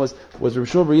question was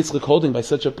Shmuel Bar Yitzchak holding by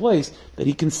such a place that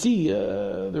he can see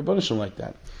the Rebbeinu Shalom like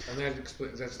that. And that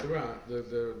explains. That's the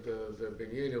Ben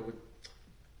Yehuda with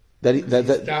That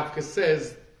Dafka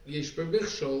says.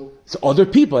 So other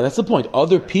people, that's the point.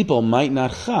 Other people might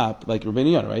not chap like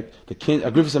Rabbeinu Yonah, right? The king,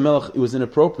 Agrippas HaMelech, it was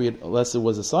inappropriate unless it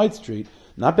was a side street,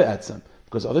 not be'etzem,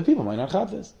 because other people might not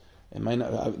chap this. It might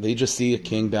not. They just see a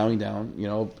king bowing down,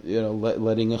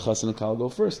 letting a chassan and kala go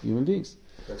first. Human beings.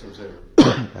 That's what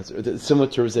I'm saying. That's similar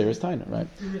to Rosair's Taina, right?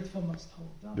 The Ritva must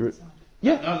hold that.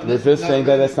 Yeah, the Ritva is saying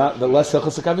that that's not the less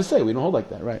sechas say. We don't hold like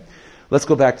that, right? Let's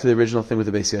go back to the original thing with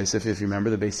the Beis Yosef. If you remember,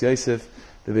 the Beis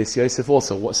Yosef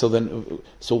also.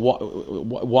 So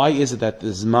why is it that the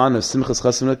Zman of Simchas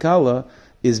Chasam Kala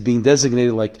is being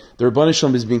designated like the Rebbeinu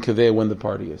Shalom is being kaveh when the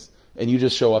party is, and you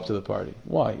just show up to the party?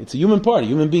 Why? It's a human party.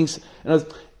 Human beings. And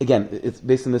again, it's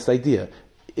based on this idea: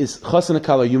 is Chasam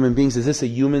Kala human beings? Is this a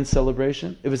human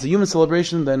celebration? If it's a human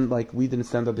celebration, then like we didn't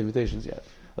send out the invitations yet.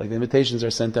 Like the invitations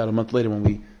are sent out a month later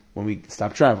when we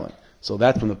stop traveling. So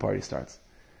that's when the party starts.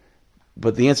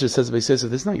 But the answer says, Beis Yosef,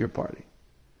 this is not your party.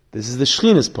 This is the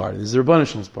Shechina's party. This is the Rebbeinu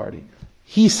Shalom's party.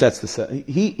 He sets the set.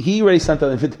 He already sent out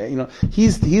the invitation.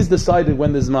 He's decided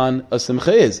when the Zman of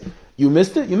Simcha is. You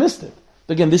missed it. You missed it.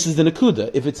 Again, this is the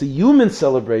Nakuda. If it's a human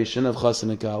celebration of Chassan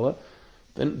and Kala,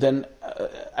 then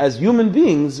as human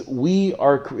beings we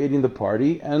are creating the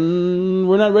party, and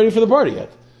we're not ready for the party yet.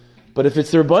 But if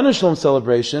it's the Rebbeinu Shalom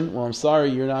celebration, well, I'm sorry,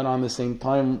 you're not on the same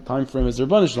time frame as the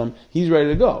Rebbeinu Shalom. He's ready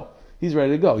to go. He's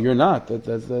ready to go. You're not.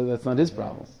 That's not his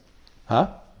problem. Huh?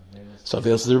 So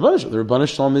Avelos is the Rebbeinu Shalom. The Rebbeinu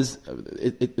Shalom is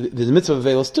there's a mitzvah of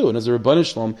Avelos too, and as the Rebbeinu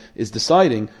Shalom is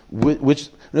deciding which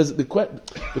the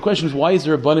question is, why is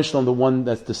the Rebbeinu Shalom the one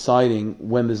that's deciding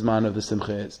when the Zman of the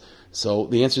Simcha is? So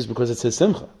the answer is because it's his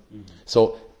Simcha. Mm-hmm.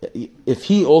 So if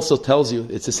he also tells you,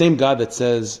 it's the same God that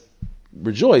says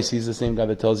rejoice, he's the same God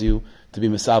that tells you to be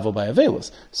misavel by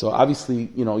Avelos. So obviously,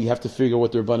 you have to figure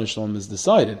what the Rebbeinu Shalom has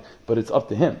decided, but it's up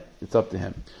to him. It's up to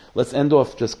him. Let's end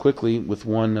off just quickly with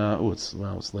one. It's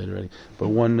late already. But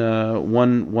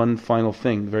one final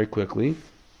thing, very quickly,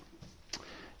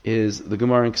 is the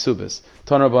Gemara in Ksubis.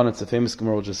 Tana Rabbanan, it's a famous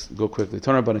Gemara. We'll just go quickly.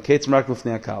 Tana Rabbanan, Kates Mrak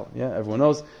Lufnei Akala. Yeah, everyone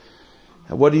knows.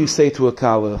 What do you say to a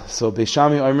kala? So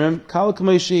Beishami Oimrim kala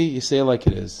kameshi. You say it like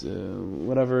it is.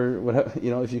 Whatever.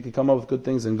 If you could come up with good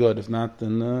things, then good. If not,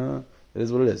 then it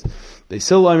is what it is.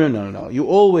 Beisil Oimrim. No. You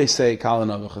always say kala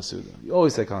nava chasuda. You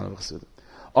always say kala nava chasuda.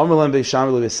 Omerlem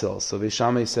Beishami leBeisil. So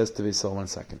Beishami says to Beisil, 1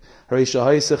 second. Harisha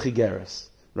Haisa Chigeres.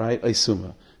 Right,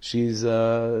 Aisuma. She's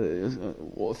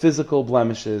physical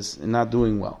blemishes and not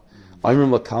doing well.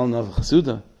 Oimrim la kala nava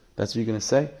chasuda. That's what you're going to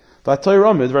say. You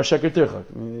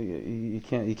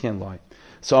can't lie.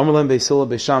 So Amrlan Beisila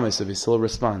Beishamai, so Beisila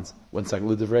responds. 1 second,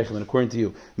 Ludivrechem, and according to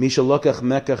you, Misha Lokach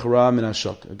Mekach Ra Min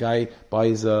Ashuk. A guy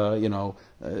buys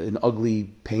an ugly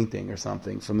painting or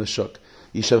something from the shuk.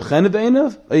 Yishav Chene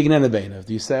Beinav, or Yignene Beinav.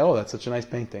 Do you say, oh, that's such a nice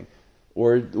painting?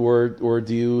 Or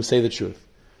do you say the truth?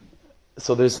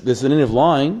 So there's an end of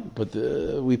lying, but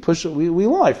we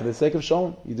lie for the sake of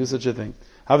shalom. You do such a thing.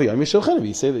 You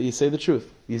say the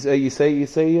truth. You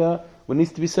say what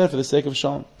needs to be said for the sake of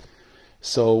shalom.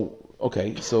 So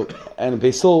and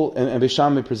Beisil and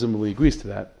Beishamai presumably agrees to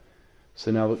that.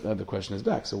 So now the question is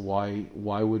back. So why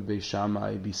would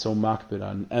Beishamai be so makbid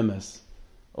on emes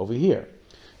over here?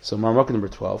 So Marmuk number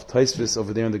 12, Taisvis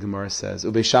over there in the Gemara says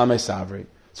Beishamai savri.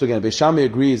 So again, Beishamai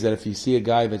agrees that if you see a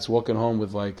guy that's walking home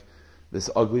with like this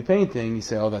ugly painting, you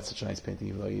say, oh, that's such a nice painting,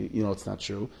 even though you know it's not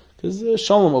true. Because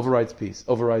shalom overrides peace,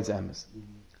 overrides emes. Mm-hmm.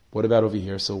 What about over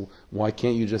here? So why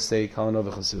can't you just say kala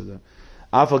nava chasuda?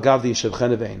 Afal gavdi yishav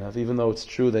chene beinav, even though it's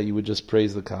true that you would just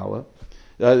praise the kala,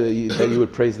 that you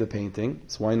would praise the painting.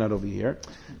 So why not over here?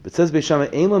 But it says Beishama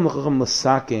ein lemachacham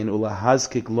lasaken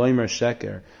ulahazkik loimer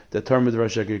sheker determined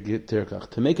sheker tirkach,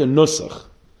 to make a nusach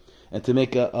and to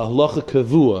make a halacha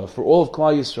kavua for all of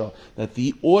Klal Yisrael that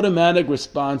the automatic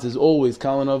response is always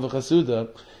kala nava chasuda,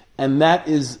 and that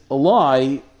is a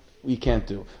lie. You can't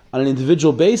do on an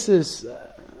individual basis.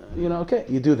 Okay,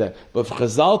 you do that. But for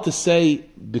Chazal to say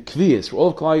b'kviyas for all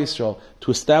of Klal Yisrael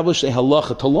to establish a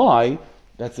halacha to lie,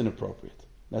 that's inappropriate.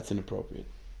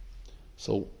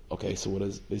 So what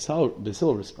does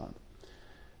Beisil respond?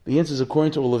 The answer is,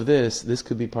 according to all of this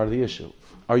could be part of the issue.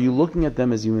 Are you looking at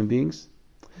them as human beings?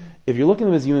 If you're looking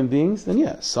at them as human beings,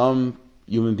 then some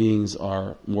human beings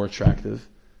are more attractive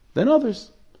than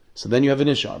others. So then you have an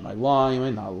issue. Am I lying? Am I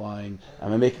not lying?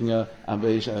 Am I making a?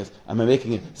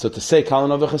 So to say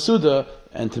Kalan of a Chasuda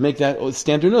and to make that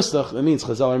standard nusach, that means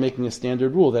Chazal are making a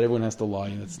standard rule that everyone has to lie,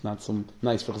 and it's not so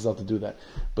nice for Chazal to do that.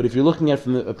 But if you're looking at it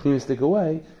from a pneumistic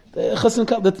way, the Chasen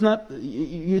Kal, that's not.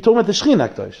 You're talking about the Shechina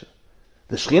Akdosha.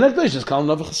 The Shechina Akdosha is Kalan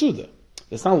of a Chasuda.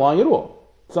 It's not lying at all.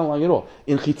 It's not lying at all.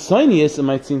 In Chitzonius, it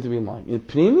might seem to be lying. In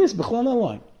Pneumius, Bechla not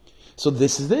lying. So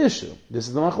this is the issue. This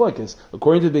is the machlokes.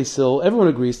 According to Beis Hillel, everyone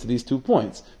agrees to these 2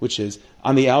 points, which is,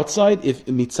 on the outside, if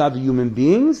mitzad the human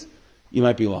beings, you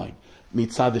might be lying.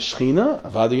 Mitzad the Shechina,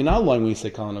 avada, you're not lying when you say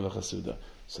Kalan of a Chasuda.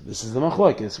 So this is the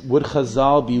machlokes. Would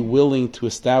Chazal be willing to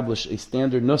establish a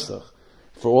standard nusach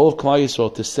for all of Klal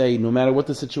Yisrael to say, no matter what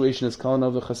the situation is, Kalan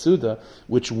of a Chasuda,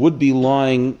 which would be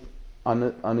lying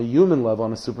on a human level,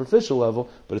 on a superficial level,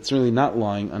 but it's really not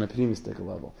lying on a pneumistic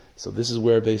level. So this is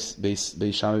where Beis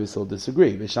Shammai Beis Hillel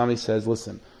disagree. Beis Shammai says,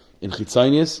 listen, in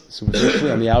Chitzonius,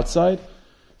 superficially, on the outside,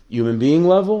 human being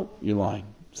level, you're lying.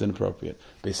 It's inappropriate.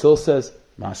 Beis Hillel says,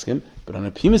 maskim, but on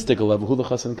a pneumistic level, who the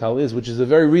Chasen Kal is, which is the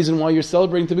very reason why you're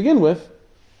celebrating to begin with,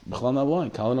 B'chlal not lying.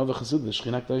 Kalan of a Chasuda, the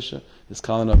Shechina Akdosha is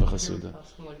Kalan of a Chasuda.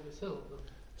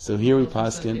 So here we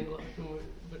paskin.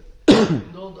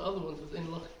 All the other ones was in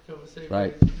Lach.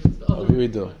 Right. Here we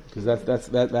do, because that's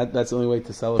the only way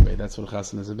to celebrate. That's what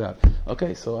Chassan is about.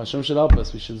 Okay, so Hashem should help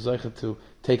us. We should zeicha to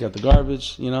take out the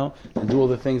garbage, and do all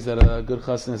the things that a good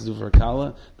Chassan has to do for a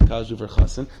Kala, the Kala do for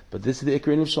Chassan. But this is the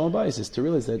Ikrin of Shalom Bayis, is to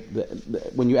realize that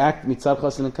when you act mitzad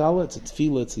Chassan and Kala, it's a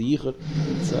tefillah, it's a yichud,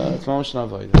 it's mamash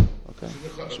na'avodah. Okay,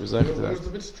 should we zeicha to that.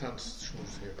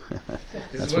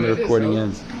 That's when the recording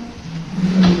ends.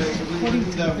 According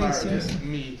to the basis.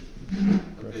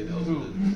 Okay, that was good.